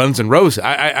Guns N' Roses.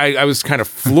 I was kind of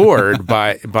floored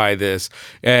by this,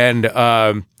 and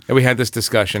we had this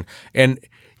discussion. And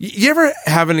you ever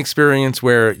have an experience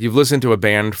where you've listened to a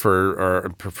band or a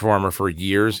performer for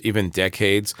years, even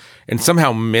decades, and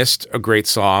somehow missed a great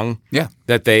song? Yeah.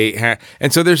 That they had.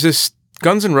 And so there's this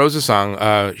Guns N' Roses song,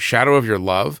 "Shadow of Your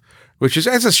Love," which is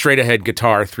as a straight ahead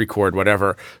guitar, 3-chord,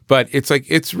 whatever. But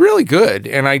it's really good,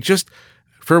 and I just.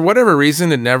 For whatever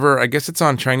reason, I guess it's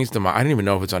on Chinese Democracy. I don't even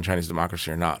know if it's on Chinese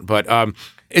Democracy or not. But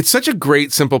it's such a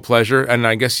great, simple pleasure. And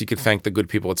I guess you could thank the good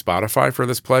people at Spotify for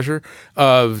this pleasure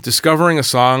of discovering a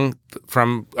song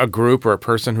from a group or a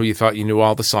person who you thought you knew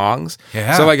all the songs.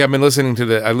 Yeah. So, like, I've been listening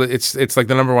to it's like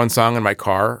the number one song in my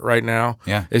car right now.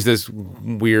 Yeah. Is this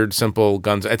weird, simple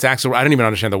Guns. It's actually, I don't even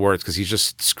understand the words because he's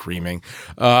just screaming.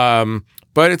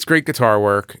 But it's great guitar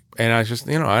work. And I just,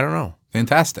 I don't know.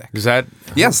 Fantastic. Does that?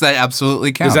 Yes, that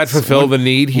absolutely counts. Does that fulfill the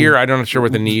need here? I'm not sure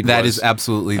what the need That was. is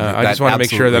absolutely. I just want to make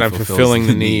sure that I'm fulfilling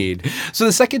the need. So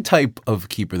the second type of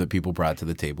keeper that people brought to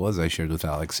the table, as I shared with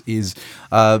Alex, is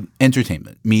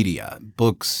entertainment, media,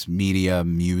 books, media,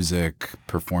 music,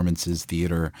 performances,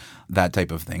 theater, that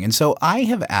type of thing. And so I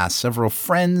have asked several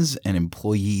friends and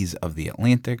employees of The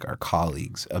Atlantic, our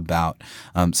colleagues, about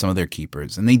some of their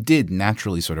keepers. And they did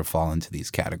naturally sort of fall into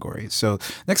these categories. So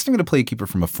next I'm going to play a keeper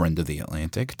from a friend of The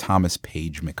Atlantic, Thomas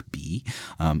Page McBee,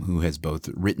 who has both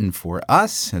written for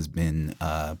us, has been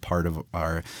part of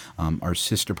our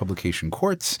sister publication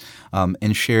Quartz,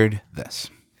 and shared this.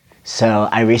 So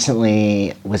I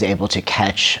recently was able to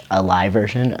catch a live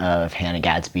version of Hannah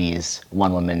Gadsby's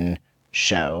one-woman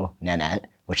show, Nanette,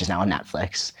 which is now on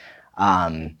Netflix.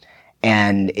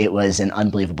 And it was an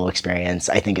unbelievable experience.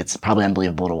 I think it's probably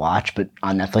unbelievable to watch but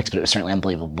on Netflix, but it was certainly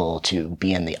unbelievable to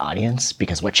be in the audience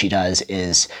because what she does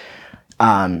is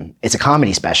it's a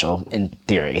comedy special in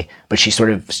theory, but she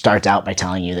sort of starts out by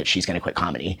telling you that she's going to quit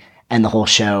comedy. And the whole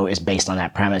show is based on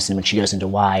that premise. And when she goes into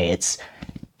why, it's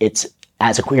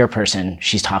as a queer person,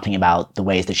 she's talking about the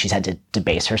ways that she's had to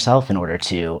debase herself in order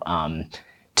to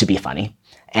be funny.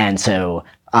 And so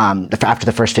after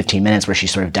the first 15 minutes where she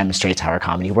sort of demonstrates how her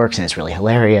comedy works and it's really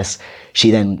hilarious, she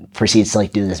then proceeds to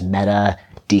do this meta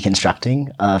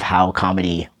deconstructing of how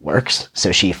comedy works.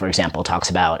 So she, for example, talks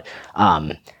about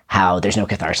how there's no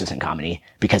catharsis in comedy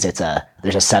because there's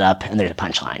a setup and there's a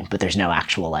punchline, but there's no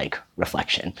actual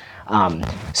reflection.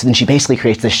 So then she basically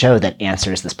creates this show that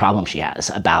answers this problem she has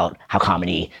about how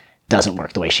comedy doesn't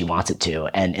work the way she wants it to.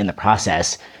 And in the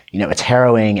process, it's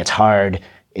harrowing, it's hard,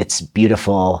 it's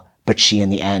beautiful, but she in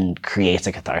the end creates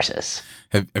a catharsis.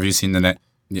 Have you seen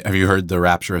have you heard the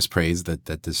rapturous praise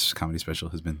that this comedy special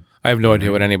has been? I have no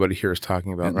idea what anybody here is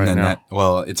talking about right now.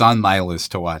 Well, it's on my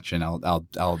list to watch, and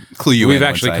I'll clue you in. We've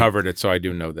actually covered it, so I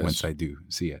do know this. Once I do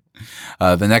see it.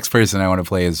 The next person I want to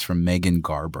play is from Megan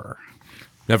Garber.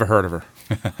 Never heard of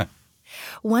her.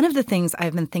 One of the things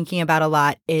I've been thinking about a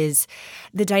lot is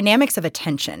the dynamics of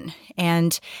attention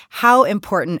and how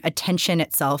important attention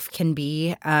itself can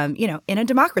be, in a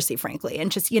democracy, frankly,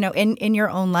 and just, in your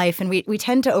own life. And we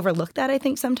tend to overlook that, I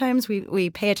think, sometimes.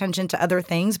 We pay attention to other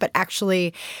things, but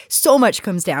actually so much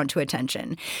comes down to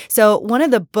attention. So one of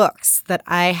the books that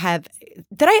I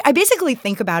basically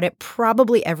think about it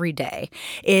probably every day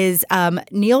is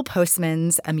Neil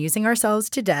Postman's Amusing Ourselves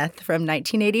to Death from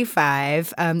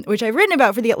 1985, which I've written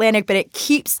about for The Atlantic, but it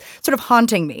keeps sort of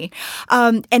haunting me.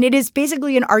 And it is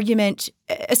basically an argument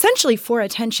essentially for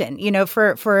attention,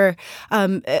 for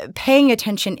paying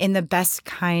attention in the best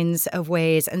kinds of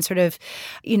ways and sort of,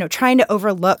 trying to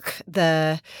overlook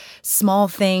the small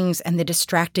things and the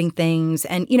distracting things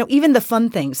and, even the fun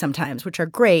things sometimes, which are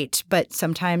great, but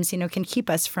sometimes, can keep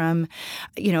us from,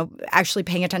 actually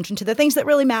paying attention to the things that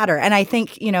really matter. And I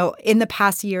think, in the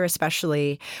past year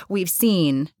especially, we've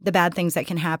seen the bad things that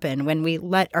can happen when we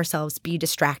let ourselves be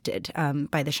distracted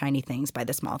by the shiny things, by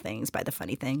the small things, by the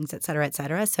funny things, et cetera, et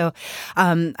cetera. So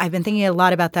I've been thinking a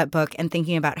lot about that book and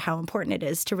thinking about how important it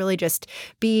is to really just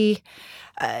be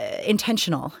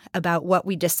intentional about what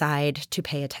we decide to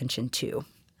pay attention to.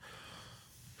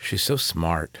 She's so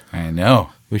smart. I know.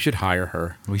 We should hire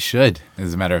her. We should.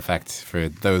 As a matter of fact, for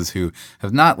those who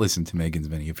have not listened to Megan's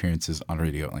many appearances on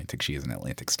Radio Atlantic, she is an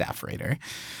Atlantic staff writer.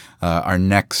 Our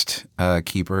next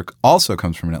keeper also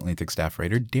comes from an Atlantic staff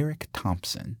writer, Derek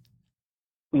Thompson.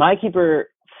 My keeper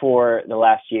for the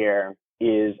last year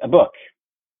is a book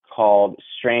called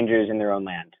Strangers in Their Own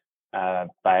Land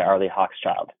by Arlie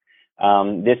Hochschild.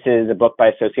 This is a book by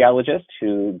a sociologist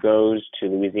who goes to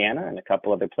Louisiana and a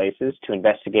couple other places to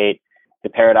investigate the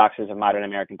paradoxes of modern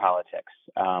American politics.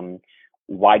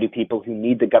 Why do people who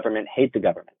need the government hate the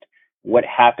government? What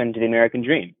happened to the American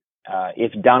dream?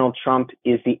 If Donald Trump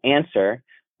is the answer,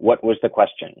 what was the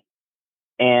question?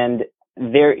 And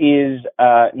there is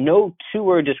no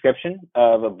two-word description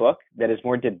of a book that is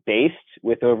more debased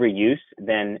with overuse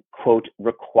than, quote,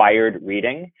 required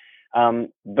reading.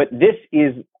 But this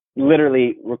is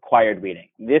literally required reading.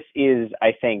 This is,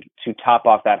 I think, to top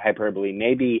off that hyperbole,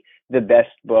 maybe the best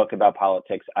book about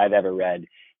politics I've ever read.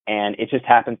 And it just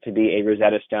happens to be a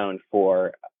Rosetta Stone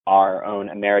for our own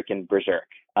American berserk.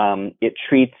 It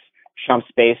treats Trump's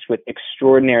base with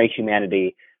extraordinary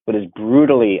humanity, but is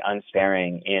brutally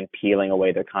unsparing in peeling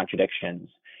away their contradictions,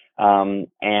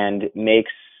 and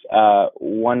makes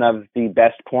one of the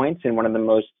best points in one of the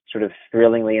most sort of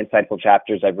thrillingly insightful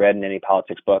chapters I've read in any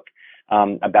politics book,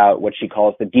 about what she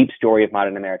calls the deep story of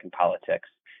modern American politics.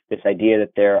 This idea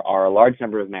that there are a large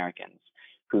number of Americans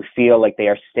who feel like they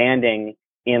are standing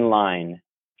in line,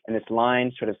 and this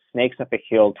line sort of snakes up a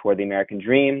hill toward the American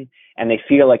dream, and they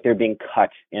feel like they're being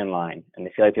cut in line, and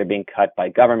they feel like they're being cut by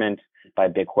government, by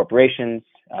big corporations,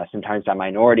 sometimes by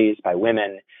minorities, by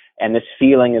women. And this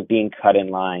feeling of being cut in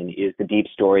line is the deep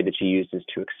story that she uses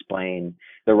to explain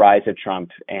the rise of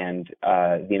Trump and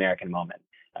the American moment.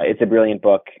 It's a brilliant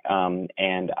book, and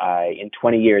in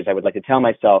 20 years, I would like to tell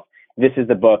myself, this is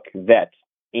the book that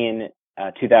in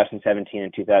 2017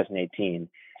 and 2018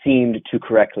 seemed to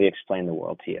correctly explain the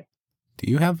world to you. Do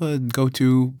you have a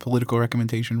go-to political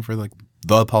recommendation for like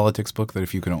the politics book that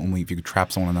if you could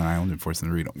trap someone on an island and force them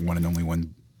to read one and only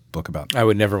one book about? I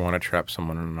would never want to trap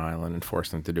someone on an island and force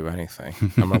them to do anything.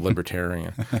 I'm a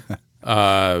libertarian.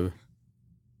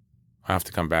 I have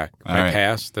to come back. I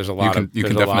pass. There's a lot of. You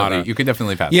can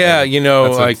definitely pass. Yeah, you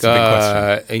know, that's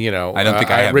a big you know, I don't think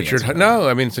I have Richard. the answer. No,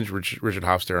 I mean since Richard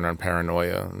Hofstadter on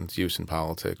paranoia and its use in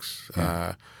politics.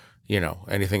 Yeah. You know,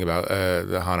 anything about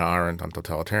the Hannah Arendt on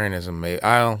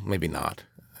totalitarianism? Maybe not.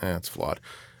 It's flawed.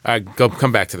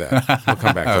 Come back to that. We'll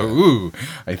come back to that. Ooh,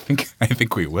 I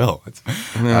think we will. That's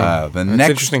an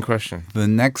interesting question. The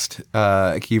next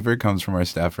keeper comes from our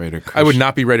staff writer, Chris. I would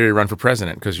not be ready to run for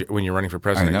president because when you're running for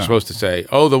president, you're supposed to say,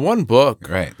 "Oh, the one book."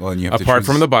 Right. Well, and you have apart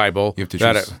from the Bible, you have to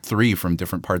choose three from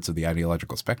different parts of the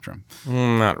ideological spectrum.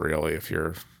 Not really.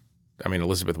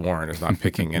 Elizabeth Warren is not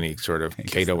picking any sort of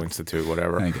Cato Institute,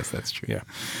 whatever. I guess that's true. Yeah.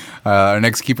 Our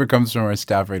next keeper comes from our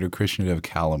staff writer, Krishna Dev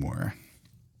Kalamur.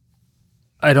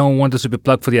 I don't want this to be a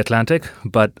plug for The Atlantic,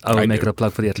 but I will make it a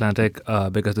plug for The Atlantic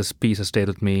because this piece has stayed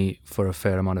with me for a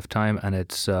fair amount of time, and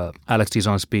it's Alex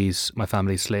Tizon's piece, My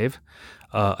Family's Slave.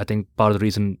 I think part of the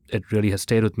reason it really has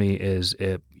stayed with me is,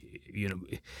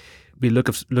 we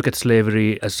look at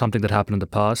slavery as something that happened in the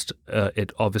past.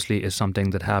 It obviously is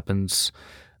something that happens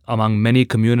among many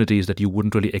communities that you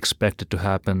wouldn't really expect it to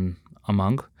happen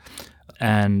among.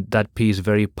 And that piece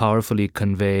very powerfully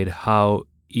conveyed how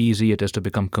easy it is to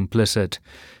become complicit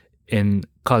in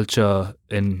culture,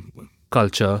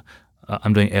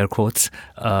 I'm doing air quotes,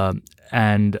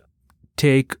 and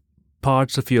take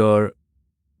parts of your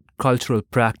cultural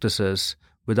practices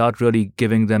without really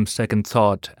giving them second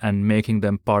thought and making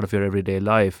them part of your everyday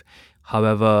life,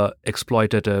 however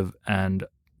exploitative and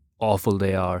awful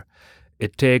they are.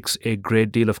 It takes a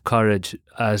great deal of courage,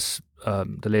 as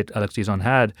the late Alex Tizon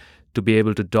had, to be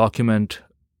able to document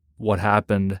what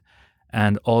happened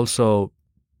and also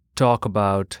talk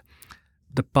about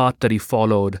the path that he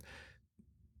followed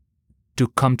to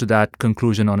come to that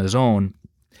conclusion on his own.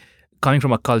 Coming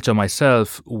from a culture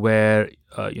myself where,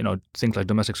 things like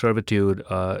domestic servitude,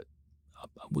 I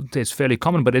wouldn't say it's fairly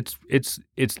common, but it's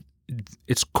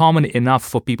common enough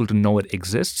for people to know it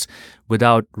exists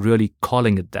without really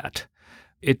calling it that.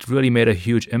 It really made a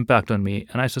huge impact on me,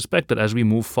 and I suspect that as we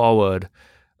move forward,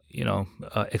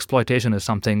 exploitation is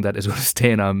something that is going to stay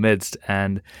in our midst,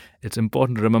 and it's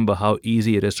important to remember how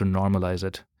easy it is to normalize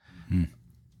it. Hmm.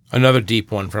 Another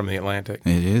deep one from The Atlantic.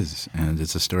 It is, and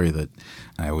it's a story that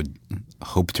I would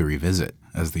hope to revisit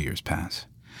as the years pass.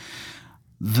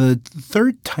 The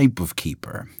third type of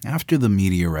keeper, after the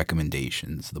media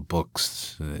recommendations, the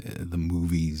books, the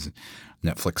movies,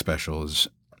 Netflix specials,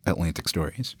 Atlantic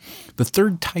stories, the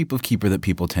third type of keeper that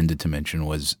people tended to mention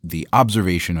was the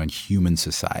observation on human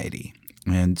society.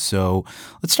 And so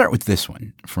let's start with this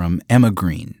one from Emma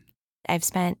Green. I've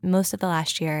spent most of the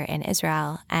last year in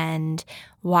Israel, and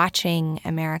watching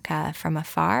America from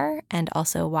afar and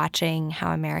also watching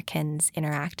how Americans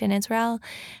interact in Israel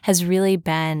has really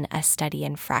been a study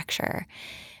in fracture.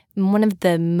 One of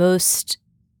the most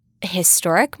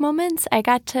historic moments I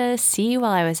got to see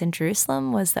while I was in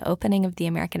Jerusalem was the opening of the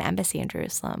American embassy in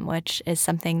Jerusalem, which is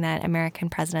something that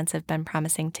American presidents have been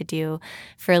promising to do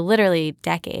for literally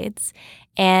decades.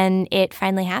 And it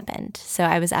finally happened. So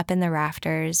I was up in the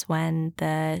rafters when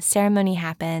the ceremony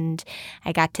happened.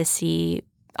 I got to see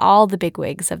all the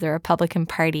bigwigs of the Republican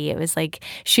Party. It was like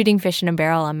shooting fish in a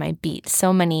barrel on my beat.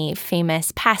 So many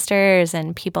famous pastors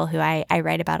and people who I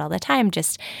write about all the time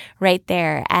just right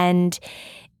there. And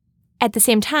at the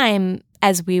same time,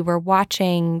 as we were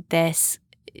watching this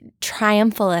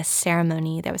triumphalist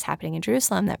ceremony that was happening in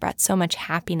Jerusalem that brought so much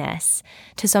happiness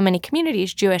to so many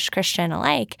communities, Jewish, Christian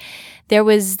alike, there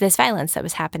was this violence that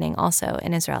was happening also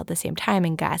in Israel at the same time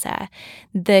in Gaza.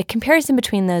 The comparison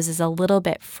between those is a little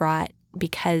bit fraught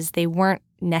because they weren't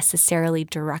necessarily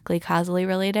directly causally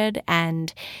related,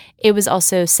 and it was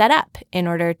also set up in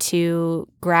order to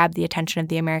grab the attention of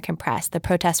the American press. The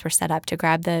protests were set up to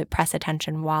grab the press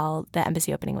attention while the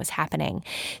embassy opening was happening.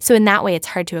 So in that way, it's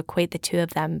hard to equate the two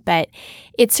of them, but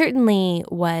it certainly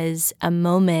was a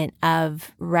moment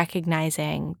of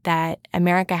recognizing that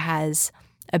America has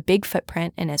a big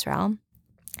footprint in Israel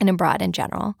and abroad in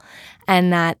general,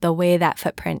 and that the way that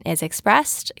footprint is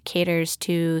expressed caters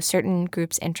to certain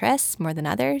groups' interests more than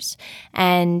others,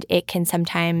 and it can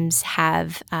sometimes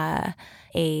have a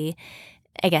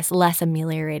less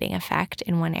ameliorating effect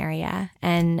in one area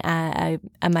and a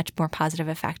much more positive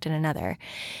effect in another.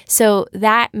 So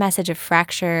that message of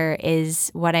fracture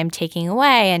is what I'm taking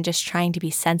away and just trying to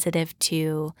be sensitive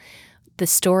to the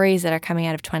stories that are coming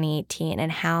out of 2018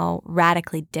 and how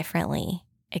radically differently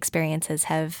experiences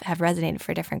have resonated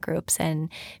for different groups. And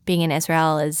being in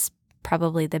Israel is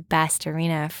probably the best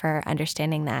arena for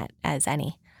understanding that as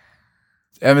any.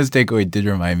 Emma's takeaway did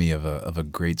remind me of a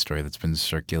great story that's been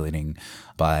circulating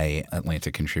by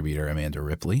Atlantic contributor Amanda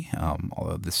Ripley,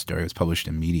 although this story was published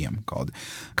in Medium, called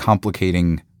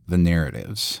Complicating the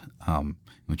Narratives, in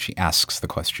which she asks the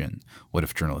question, what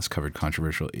if journalists covered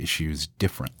controversial issues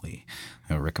differently?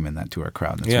 I would recommend that to our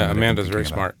crowd. That's Amanda's very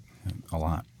smart. A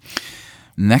lot.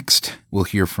 Next, we'll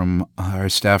hear from our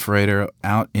staff writer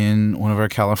out in one of our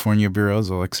California bureaus,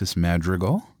 Alexis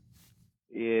Madrigal.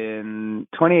 In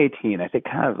 2018, I think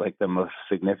kind of like the most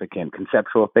significant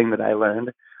conceptual thing that I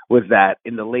learned was that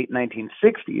in the late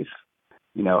 1960s,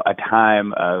 a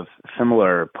time of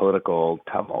similar political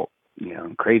tumult,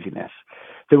 and craziness,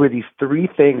 there were these three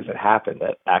things that happened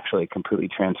that actually completely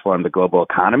transformed the global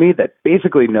economy that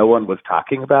basically no one was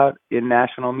talking about in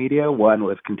national media. One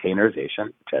was containerization,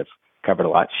 which I've covered a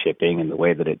lot, shipping and the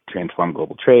way that it transformed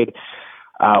global trade.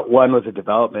 One was the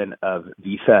development of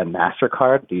Visa and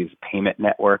MasterCard, these payment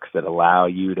networks that allow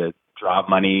you to draw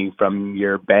money from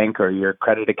your bank or your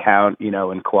credit account, in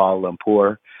Kuala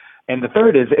Lumpur. And the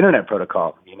third is Internet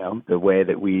protocol, the way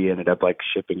that we ended up like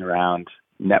shipping around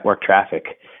network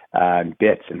traffic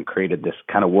bits and created this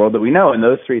kind of world that we know. And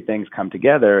those three things come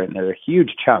together and they're a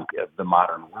huge chunk of the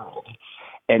modern world.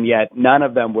 And yet none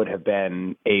of them would have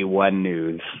been A1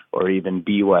 news or even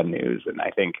B1 news. And I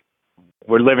think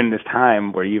we're living this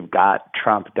time where you've got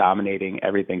Trump dominating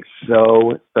everything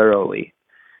so thoroughly.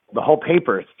 The whole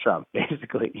paper is Trump,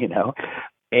 basically,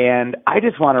 And I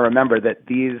just want to remember that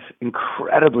these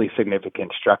incredibly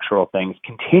significant structural things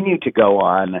continue to go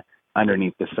on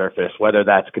underneath the surface, whether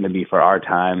that's going to be for our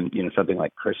time, something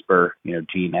like CRISPR,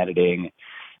 gene editing,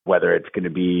 whether it's going to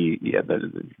be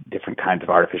the different kinds of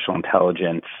artificial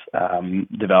intelligence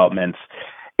developments.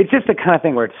 It's just the kind of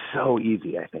thing where it's so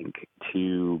easy, I think,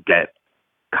 to get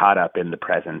caught up in the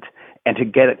present and to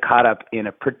get it caught up in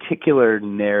a particular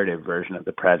narrative version of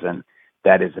the present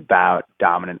that is about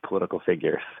dominant political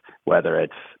figures, whether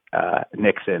it's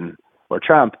Nixon or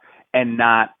Trump, and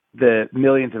not the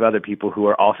millions of other people who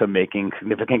are also making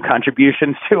significant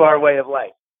contributions to our way of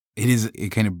life. It is a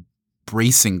kind of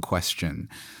bracing question,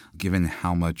 given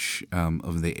how much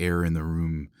of the air in the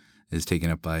room is taken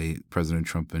up by President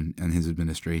Trump and his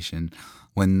administration.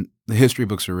 When the history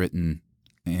books are written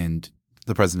and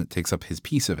the president takes up his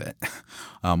piece of it,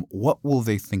 what will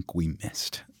they think we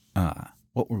missed?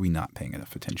 What were we not paying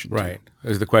enough attention to? Right.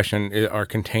 Is the question, are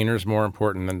containers more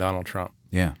important than Donald Trump?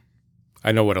 Yeah.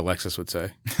 I know what Alexis would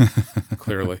say,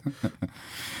 clearly.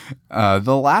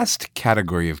 The last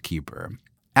category of keeper,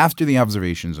 after the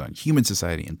observations on human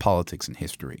society and politics and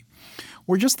history,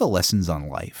 were just the lessons on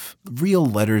life, real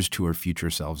letters to our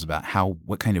future selves about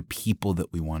what kind of people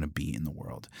that we want to be in the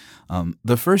world.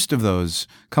 The first of those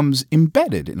comes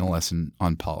embedded in a lesson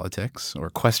on politics or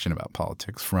a question about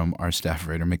politics from our staff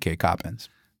writer, McKay Coppins.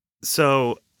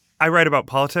 So I write about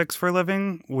politics for a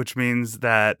living, which means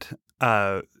that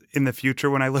in the future,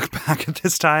 when I look back at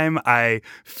this time, I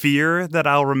fear that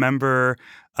I'll remember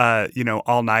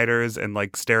all-nighters and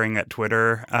like staring at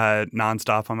Twitter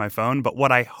nonstop on my phone. But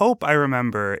what I hope I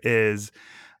remember is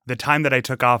the time that I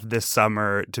took off this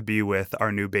summer to be with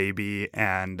our new baby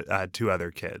and 2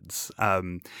 other kids.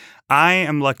 I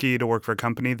am lucky to work for a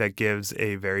company that gives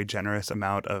a very generous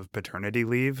amount of paternity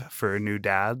leave for new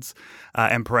dads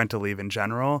and parental leave in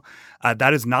general.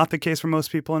 That is not the case for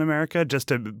most people in America. Just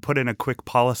to put in a quick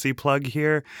policy plug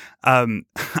here,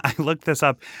 I looked this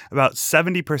up. About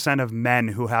 70% of men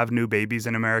who have new babies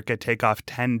in America take off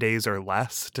 10 days or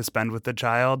less to spend with the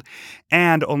child,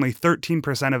 and only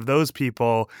 13% of those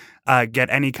people get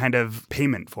any kind of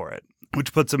payment for it,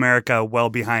 which puts America well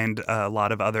behind a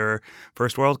lot of other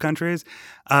first world countries.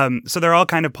 So there are all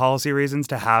kind of policy reasons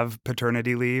to have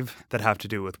paternity leave that have to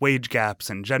do with wage gaps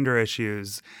and gender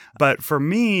issues. But for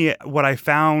me, what I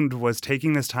found was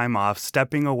taking this time off,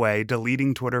 stepping away,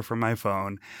 deleting Twitter from my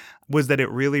phone, was that it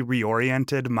really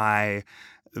reoriented my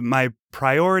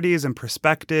priorities and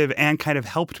perspective and kind of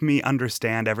helped me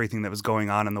understand everything that was going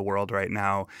on in the world right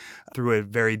now through a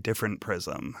very different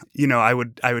prism. You know, I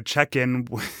would check in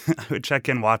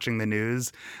watching the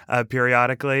news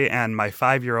periodically, and my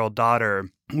 5-year-old daughter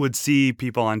would see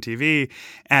people on TV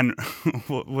and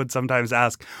would sometimes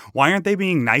ask, why aren't they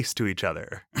being nice to each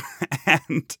other?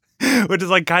 And which is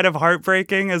like kind of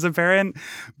heartbreaking as a parent.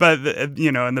 But,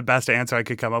 you know, and the best answer I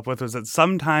could come up with was that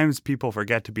sometimes people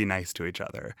forget to be nice to each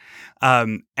other.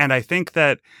 And I think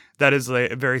that is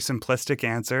a very simplistic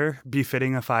answer,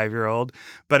 befitting a 5-year-old.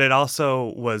 But it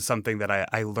also was something that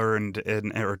I learned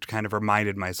or kind of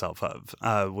reminded myself of,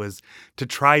 was to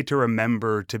try to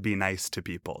remember to be nice to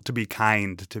people, to be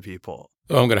kind to people.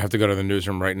 Oh, I'm going to have to go to the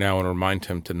newsroom right now and remind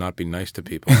him to not be nice to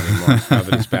people anymore now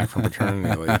that he's back from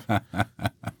paternity leave.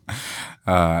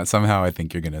 Somehow I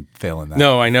think you're going to fail in that.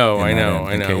 No, I know.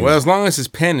 Okay. Well, as long as his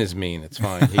pen is mean, it's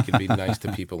fine. He can be nice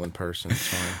to people in person. It's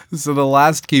fine. So the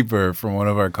last keeper from one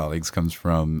of our colleagues comes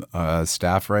from a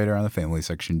staff writer on the family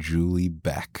section, Julie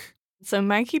Beck. So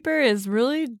my keeper is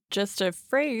really just a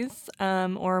phrase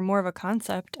or more of a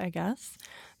concept, I guess.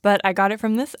 But I got it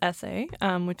from this essay,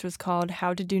 which was called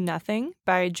How to Do Nothing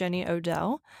by Jenny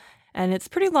Odell. And it's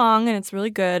pretty long and it's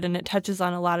really good and it touches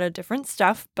on a lot of different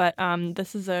stuff. But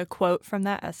this is a quote from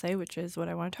that essay, which is what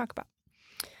I want to talk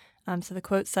about. So the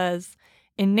quote says,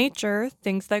 "In nature,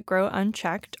 things that grow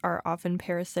unchecked are often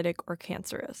parasitic or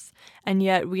cancerous. And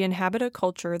yet we inhabit a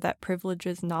culture that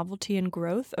privileges novelty and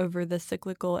growth over the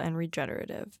cyclical and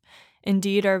regenerative.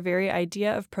 Indeed, our very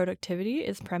idea of productivity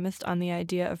is premised on the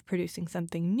idea of producing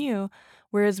something new,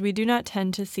 whereas we do not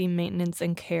tend to see maintenance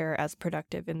and care as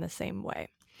productive in the same way."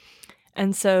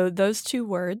 And so those 2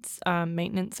 words,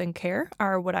 maintenance and care,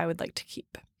 are what I would like to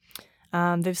keep.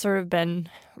 They've sort of been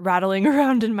rattling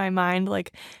around in my mind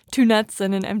like 2 nuts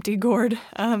and an empty gourd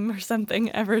or something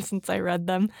ever since I read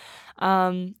them.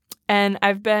 And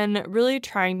I've been really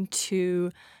trying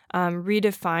to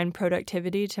redefine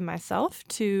productivity to myself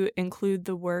to include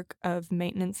the work of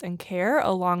maintenance and care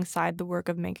alongside the work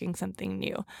of making something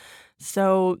new.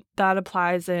 So that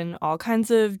applies in all kinds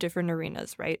of different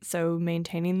arenas, right? So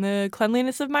maintaining the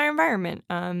cleanliness of my environment,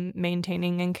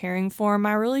 maintaining and caring for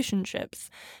my relationships,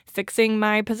 fixing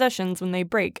my possessions when they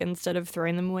break instead of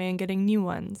throwing them away and getting new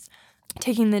ones,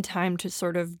 taking the time to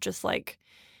sort of just like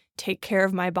take care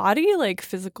of my body, like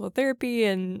physical therapy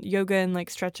and yoga and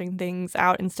like stretching things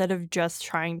out instead of just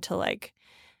trying to like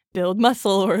build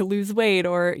muscle or lose weight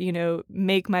or, you know,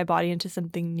 make my body into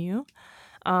something new.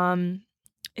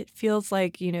 It feels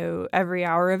like, you know, every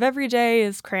hour of every day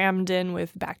is crammed in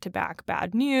with back-to-back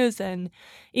bad news and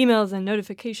emails and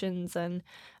notifications and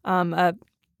a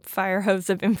fire hose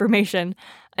of information.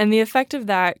 And the effect of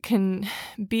that can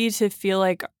be to feel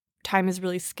like time is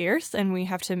really scarce and we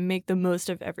have to make the most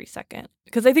of every second.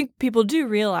 Because I think people do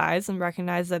realize and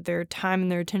recognize that their time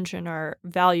and their attention are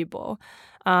valuable,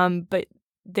 but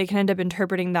they can end up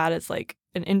interpreting that as like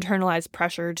an internalized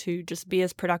pressure to just be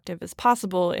as productive as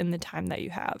possible in the time that you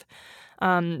have.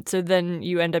 So then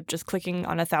you end up just clicking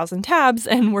on 1,000 tabs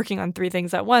and working on 3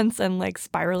 things at once and like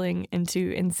spiraling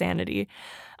into insanity.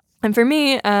 And for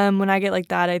me, when I get like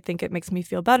that, I think it makes me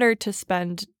feel better to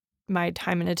spend my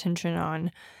time and attention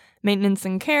on maintenance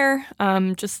and care,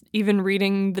 just even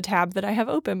reading the tab that I have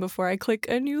open before I click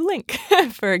a new link,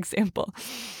 for example.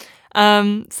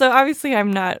 So obviously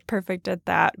I'm not perfect at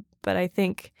that, but I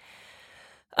think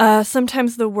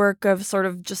sometimes the work of sort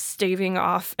of just staving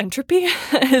off entropy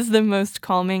is the most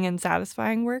calming and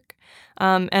satisfying work.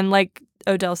 And like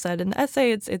Odell said in the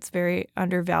essay, it's very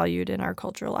undervalued in our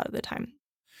culture a lot of the time.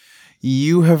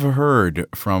 You have heard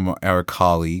from our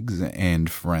colleagues and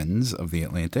friends of The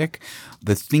Atlantic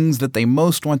the things that they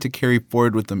most want to carry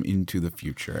forward with them into the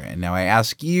future. And now I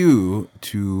ask you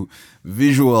to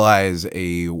visualize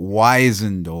a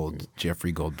wizened old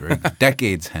Jeffrey Goldberg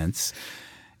decades hence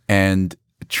and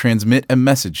transmit a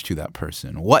message to that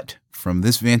person. What, from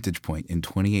this vantage point in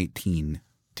 2018,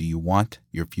 do you want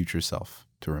your future self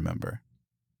to remember?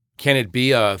 Can it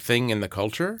be a thing in the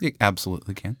culture? It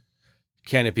absolutely can.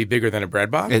 Can it be bigger than a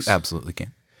bread box? It absolutely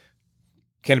can.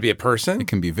 Can it be a person? It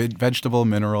can be vegetable,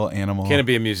 mineral, animal. Can it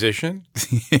be a musician?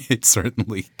 It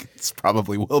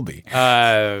probably will be.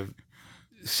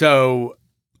 So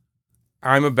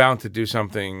I'm about to do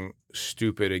something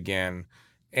stupid again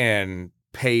and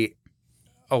pay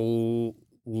a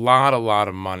lot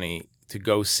of money to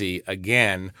go see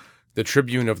again the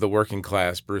Tribune of the Working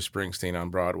Class, Bruce Springsteen on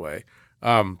Broadway,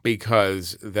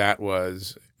 because that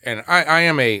was, and I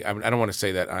don't want to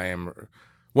say that I am.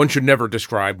 One should never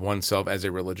describe oneself as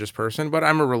a religious person, but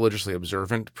I'm a religiously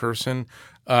observant person.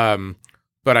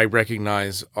 But I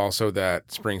recognize also that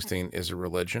Springsteen is a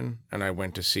religion, and I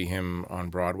went to see him on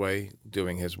Broadway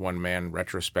doing his one-man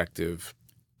retrospective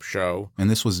show. And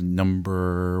this was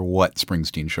number what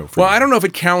Springsteen show for you? I don't know if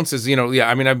it counts as,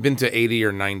 I've been to 80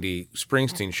 or 90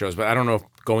 Springsteen shows, but I don't know if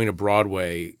going to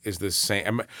Broadway is the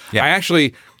same. I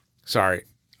actually, sorry,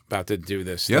 about to do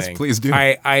this thing. Yes, please do.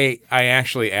 I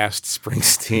actually asked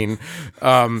Springsteen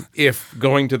if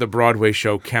going to the Broadway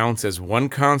show counts as one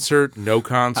concert, no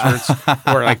concerts,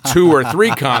 or like 2 or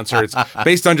 3 concerts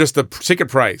based on just the ticket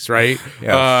price, right?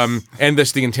 Yes. And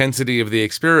just the intensity of the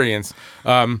experience.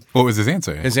 What was his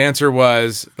answer? His answer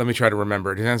was, let me try to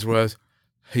remember it. His answer was,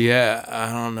 yeah,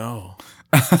 I don't know.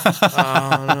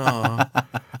 I don't know.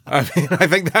 I mean, I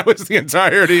think that was the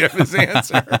entirety of his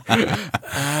answer.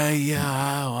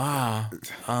 Yeah, wow.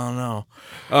 I don't know.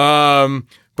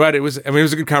 But it was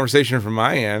a good conversation from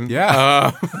my end.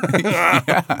 Yeah.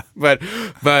 Yeah. But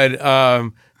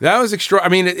that was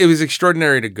it was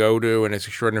extraordinary to go to, and it's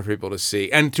extraordinary for people to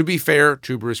see. And to be fair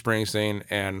to Bruce Springsteen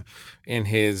and in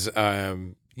his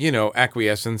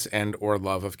acquiescence and or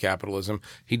love of capitalism,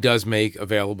 he does make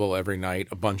available every night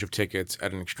a bunch of tickets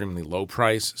at an extremely low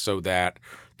price so that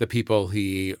the people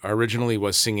he originally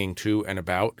was singing to and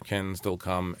about can still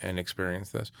come and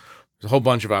experience this. There's a whole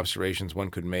bunch of observations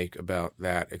one could make about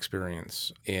that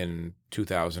experience in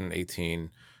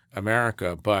 2018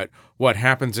 America. But what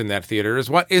happens in that theater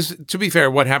to be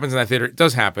fair, what happens in that theater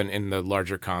does happen in the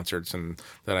larger concerts and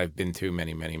that I've been to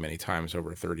many, many, many times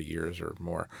over 30 years or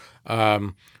more,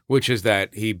 which is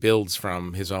that he builds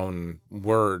from his own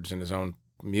words and his own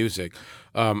music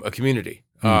a community.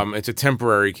 It's a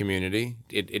temporary community.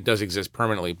 It does exist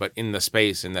permanently, but in the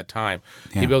space, in that time,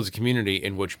 he builds a community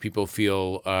in which people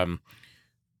feel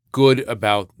good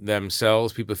about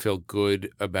themselves. People feel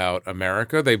good about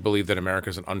America. They believe that America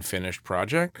is an unfinished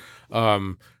project.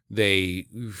 They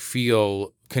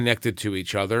feel connected to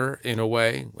each other in a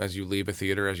way as you leave a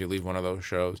theater, as you leave one of those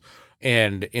shows.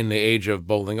 And in the age of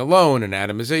bowling alone and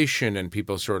atomization and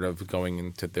people sort of going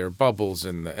into their bubbles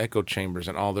and the echo chambers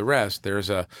and all the rest, there's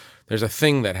a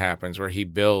thing that happens where he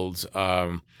builds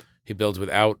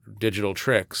without digital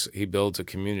tricks. He builds a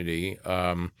community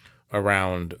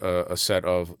around a set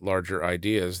of larger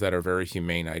ideas that are very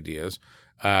humane ideas.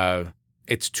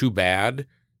 It's too bad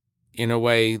in a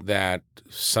way that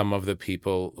some of the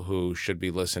people who should be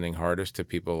listening hardest to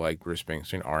people like Bruce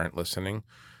Springsteen aren't listening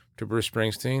to Bruce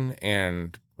Springsteen,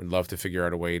 and would love to figure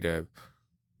out a way to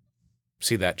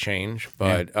see that change.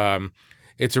 But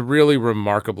it's a really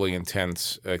remarkably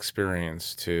intense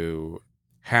experience to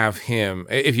have him,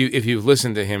 if you've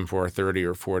listened to him for 30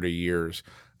 or 40 years,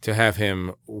 to have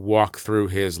him walk through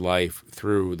his life,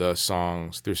 through the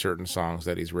songs, through certain songs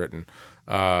that he's written,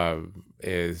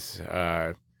 it is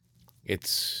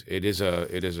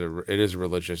a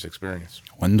religious experience.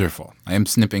 Wonderful. I am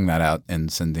snipping that out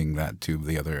and sending that to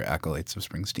the other acolytes of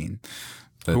Springsteen.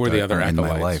 Who are the other acolytes?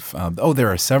 In my life?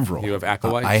 There are several. You have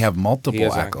acolytes? I have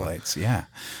multiple acolytes. Yeah.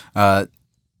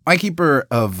 My keeper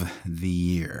of the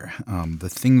year, the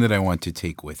thing that I want to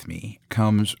take with me,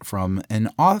 comes from an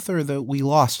author that we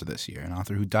lost this year, an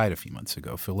author who died a few months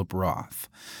ago, Philip Roth.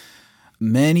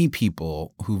 Many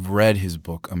people who've read his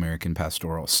book, American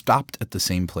Pastoral, stopped at the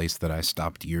same place that I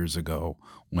stopped years ago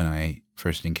when I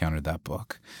first encountered that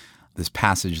book. This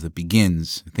passage that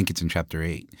begins, I think it's in chapter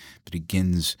 8, but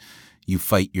begins, "You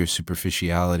fight your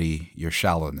superficiality, your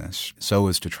shallowness, so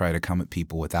as to try to come at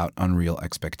people without unreal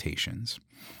expectations."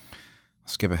 I'll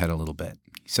skip ahead a little bit.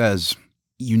 He says,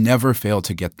 you never fail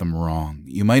to get them wrong.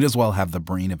 You might as well have the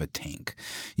brain of a tank.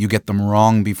 You get them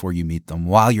wrong before you meet them,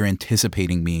 while you're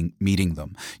anticipating meeting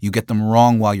them. You get them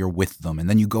wrong while you're with them, and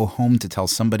then you go home to tell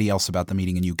somebody else about the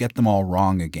meeting, and you get them all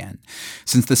wrong again.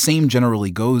 Since the same generally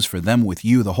goes for them with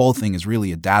you, the whole thing is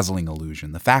really a dazzling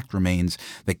illusion. The fact remains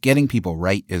that getting people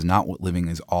right is not what living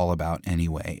is all about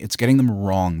anyway. It's getting them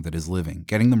wrong that is living.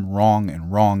 Getting them wrong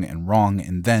and wrong and wrong,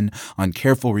 and then, on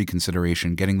careful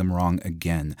reconsideration, getting them wrong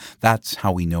again. That's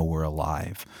how we know we're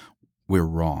alive. We're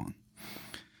wrong.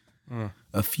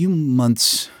 A few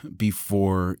months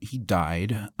before he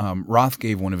died, Roth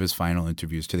gave one of his final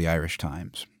interviews to the Irish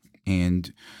Times.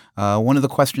 And one of the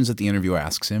questions that the interviewer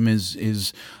asks him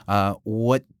is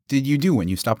what did you do when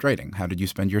you stopped writing? How did you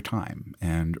spend your time?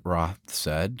 And Roth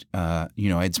said,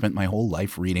 I'd spent my whole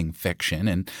life reading fiction,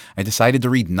 and I decided to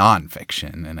read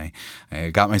nonfiction, and I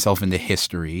got myself into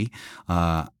history.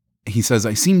 He says,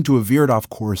 I seem to have veered off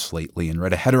course lately and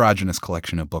read a heterogeneous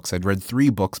collection of books. I'd read 3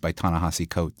 books by Ta-Nehisi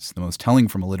Coates, the most telling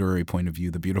from a literary point of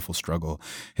view, The Beautiful Struggle,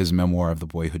 his memoir of the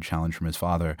boyhood challenge from his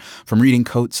father. From reading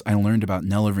Coates, I learned about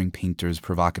Nell Irving Painter's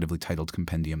provocatively titled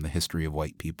compendium, The History of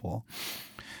White People.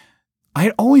 I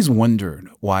had always wondered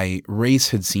why race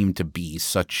had seemed to be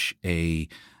such a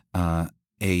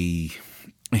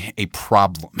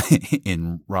problem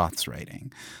in Roth's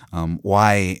writing.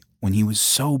 Why, when he was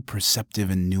so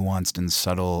perceptive and nuanced and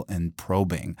subtle and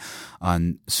probing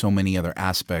on so many other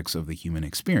aspects of the human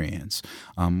experience,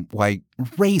 why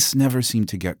race never seemed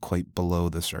to get quite below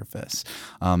the surface.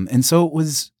 And so it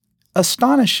was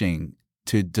astonishing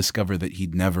to discover that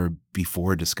he'd never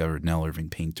before discovered Nell Irving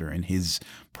Painter in his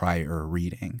prior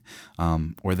reading,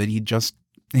 or that he'd just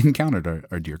encountered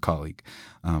our dear colleague,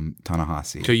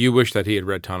 Ta-Nehisi. So you wish that he had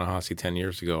read Ta-Nehisi 10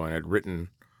 years ago and had written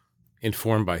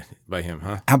informed by him,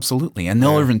 huh? Absolutely. And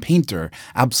Nell Irving Painter,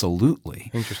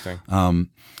 absolutely. Interesting.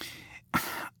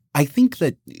 I think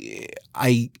that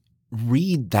I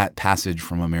read that passage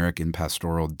from American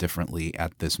Pastoral differently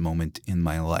at this moment in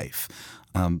my life.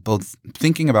 Both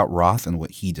thinking about Roth and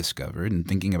what he discovered and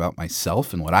thinking about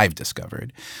myself and what I've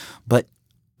discovered. But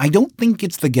I don't think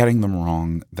it's the getting them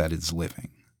wrong that is living.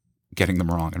 Getting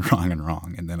them wrong and wrong and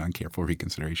wrong, and then on careful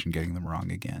reconsideration, getting them wrong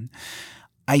again.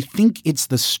 I think it's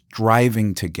the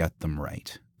striving to get them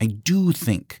right. I do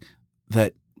think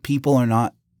that people are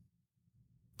not,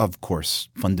 of course,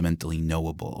 fundamentally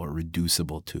knowable or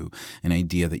reducible to an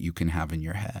idea that you can have in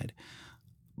your head.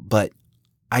 But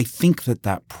I think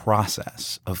that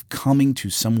process of coming to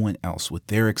someone else with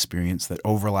their experience that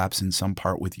overlaps in some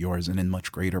part with yours and in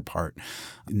much greater part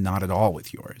not at all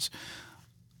with yours,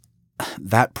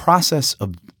 that process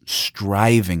of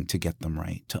striving to get them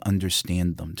right, to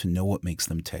understand them, to know what makes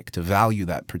them tick, to value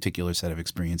that particular set of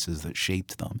experiences that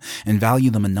shaped them, and value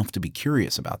them enough to be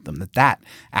curious about them, that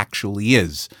actually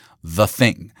is the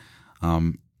thing.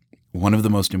 One of the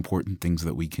most important things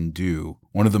that we can do,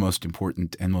 one of the most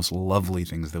important and most lovely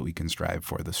things that we can strive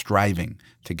for, the striving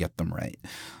to get them right.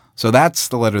 So that's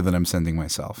the letter that I'm sending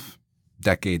myself,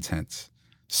 decades hence.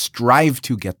 Strive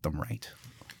to get them right.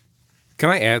 Can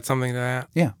I add something to that?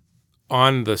 Yeah.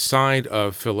 On the side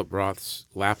of Philip Roth's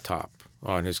laptop,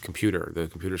 on his computer, the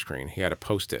computer screen, he had a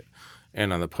Post-it.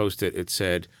 And on the Post-it, it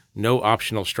said, no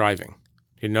optional striving.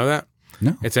 You know that?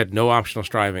 No. It said, no optional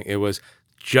striving. It was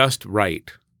just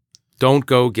right. Don't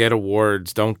go get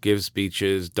awards. Don't give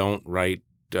speeches. Don't write,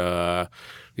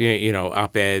 op-eds.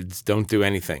 Don't do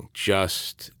anything.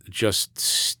 Just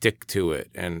stick to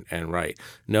it and write.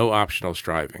 No optional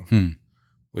striving.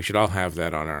 We should all have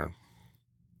that on our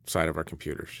side of our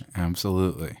computers.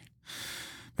 Absolutely.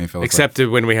 Except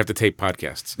when we have to tape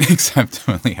podcasts. Except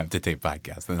when we have to tape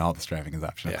podcasts, then all the striving is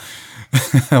optional.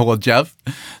 Yeah. Well, Jeff,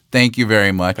 thank you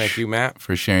very much. Thank you, Matt,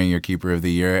 for sharing your Keeper of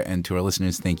the Year. And to our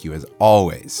listeners, thank you as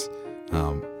always.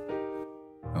 And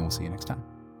we'll see you next time.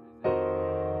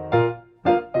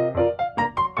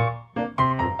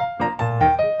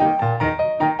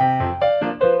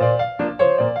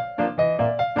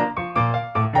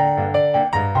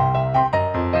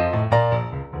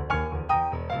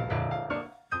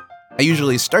 I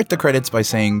usually start the credits by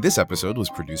saying this episode was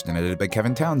produced and edited by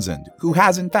Kevin Townsend, who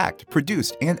has in fact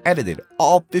produced and edited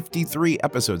all 53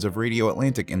 episodes of Radio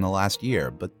Atlantic in the last year.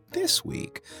 But this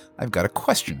week, I've got a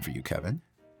question for you, Kevin.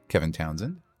 Kevin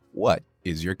Townsend, what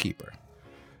is your keeper?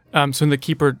 So in the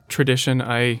keeper tradition,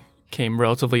 I came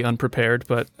relatively unprepared,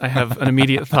 but I have an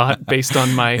immediate thought based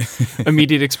on my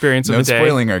immediate experience of the day. No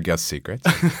spoiling our guest secrets.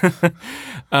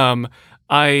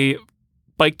 I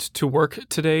biked to work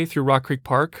today through Rock Creek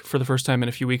Park for the first time in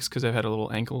a few weeks because I've had a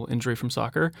little ankle injury from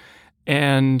soccer.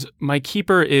 And my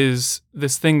keeper is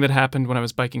this thing that happened when I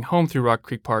was biking home through Rock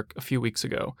Creek Park a few weeks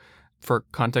ago. for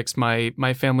context,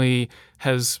 my family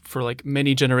has for like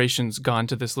many generations gone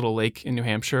to this little lake in New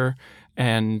Hampshire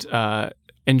and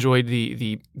enjoyed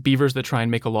the beavers that try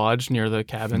and make a lodge near the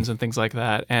cabins and things like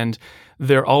that. And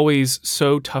they're always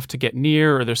so tough to get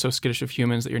near, or they're so skittish of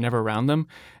humans that you're never around them.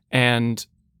 And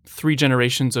 3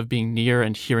 generations of being near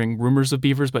and hearing rumors of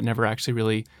beavers, but never actually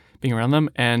really being around them.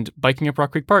 And biking up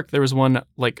Rock Creek Park, there was one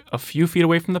like a few feet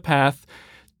away from the path,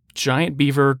 giant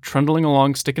beaver trundling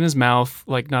along, stick in his mouth,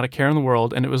 like not a care in the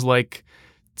world. And it was like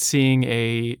seeing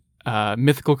a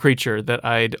mythical creature that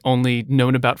I'd only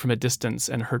known about from a distance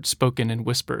and heard spoken in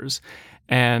whispers,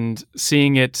 and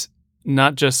seeing it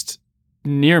not just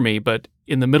near me, but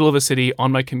in the middle of a city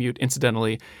on my commute,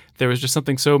 incidentally. There was just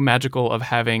something so magical of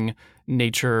having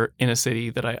nature in a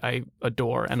city that I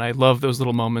adore. And I love those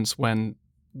little moments when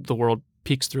the world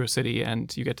peeks through a city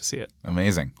and you get to see it.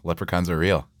 Amazing. Leprechauns are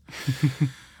real.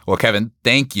 Well, Kevin,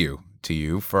 thank you to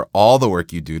you for all the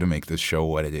work you do to make this show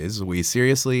what it is. We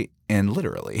seriously and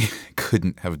literally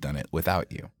couldn't have done it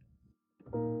without you.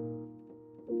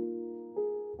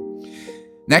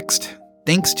 Next,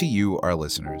 thanks to you, our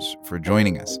listeners, for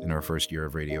joining us in our first year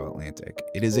of Radio Atlantic.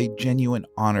 It is a genuine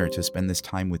honor to spend this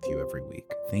time with you every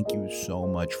week. Thank you so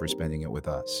much for spending it with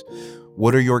us.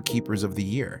 What are your keepers of the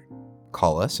year?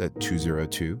 Call us at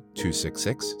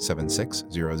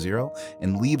 202-266-7600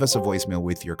 and leave us a voicemail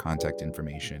with your contact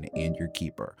information and your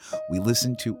keeper. We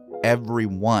listen to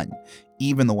everyone,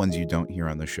 even the ones you don't hear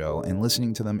on the show, and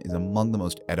listening to them is among the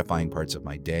most edifying parts of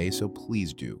my day, so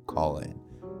please do call in.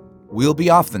 We'll be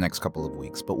off the next couple of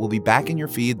weeks, but we'll be back in your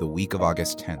feed the week of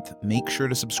August 10th. Make sure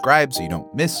to subscribe so you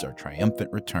don't miss our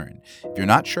triumphant return. If you're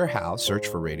not sure how, search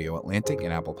for Radio Atlantic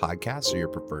in Apple Podcasts or your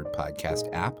preferred podcast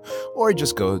app, or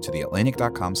just go to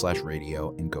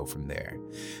theatlantic.com/radio and go from there.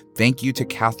 Thank you to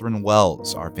Catherine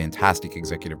Wells, our fantastic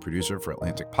executive producer for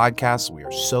Atlantic Podcasts. We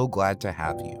are so glad to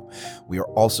have you. We are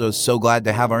also so glad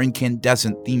to have our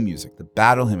incandescent theme music, the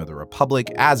Battle Hymn of the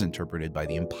Republic, as interpreted by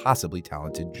the impossibly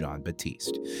talented John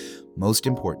Batiste. Most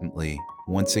importantly,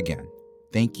 once again,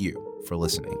 thank you for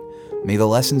listening. May the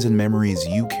lessons and memories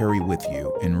you carry with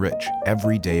you enrich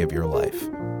every day of your life.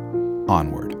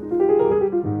 Onward.